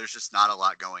podcasts. There's just not a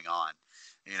lot going on.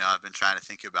 I've been trying to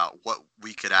think about what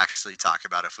we could actually talk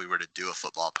about if we were to do a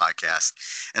football podcast,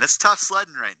 and it's tough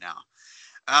sledding right now.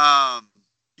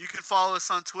 You can follow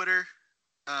us on Twitter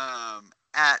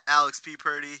at Alex P.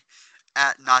 Purdy,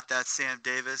 at Not That Sam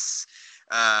Davis.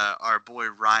 Our boy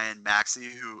Ryan Maxey,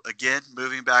 who again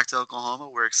moving back to Oklahoma,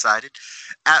 we're excited.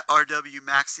 At RW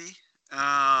Maxey,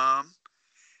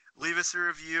 leave us a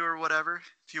review or whatever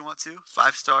if you want to,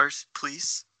 5 stars,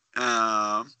 please.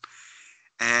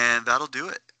 And that'll do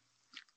it.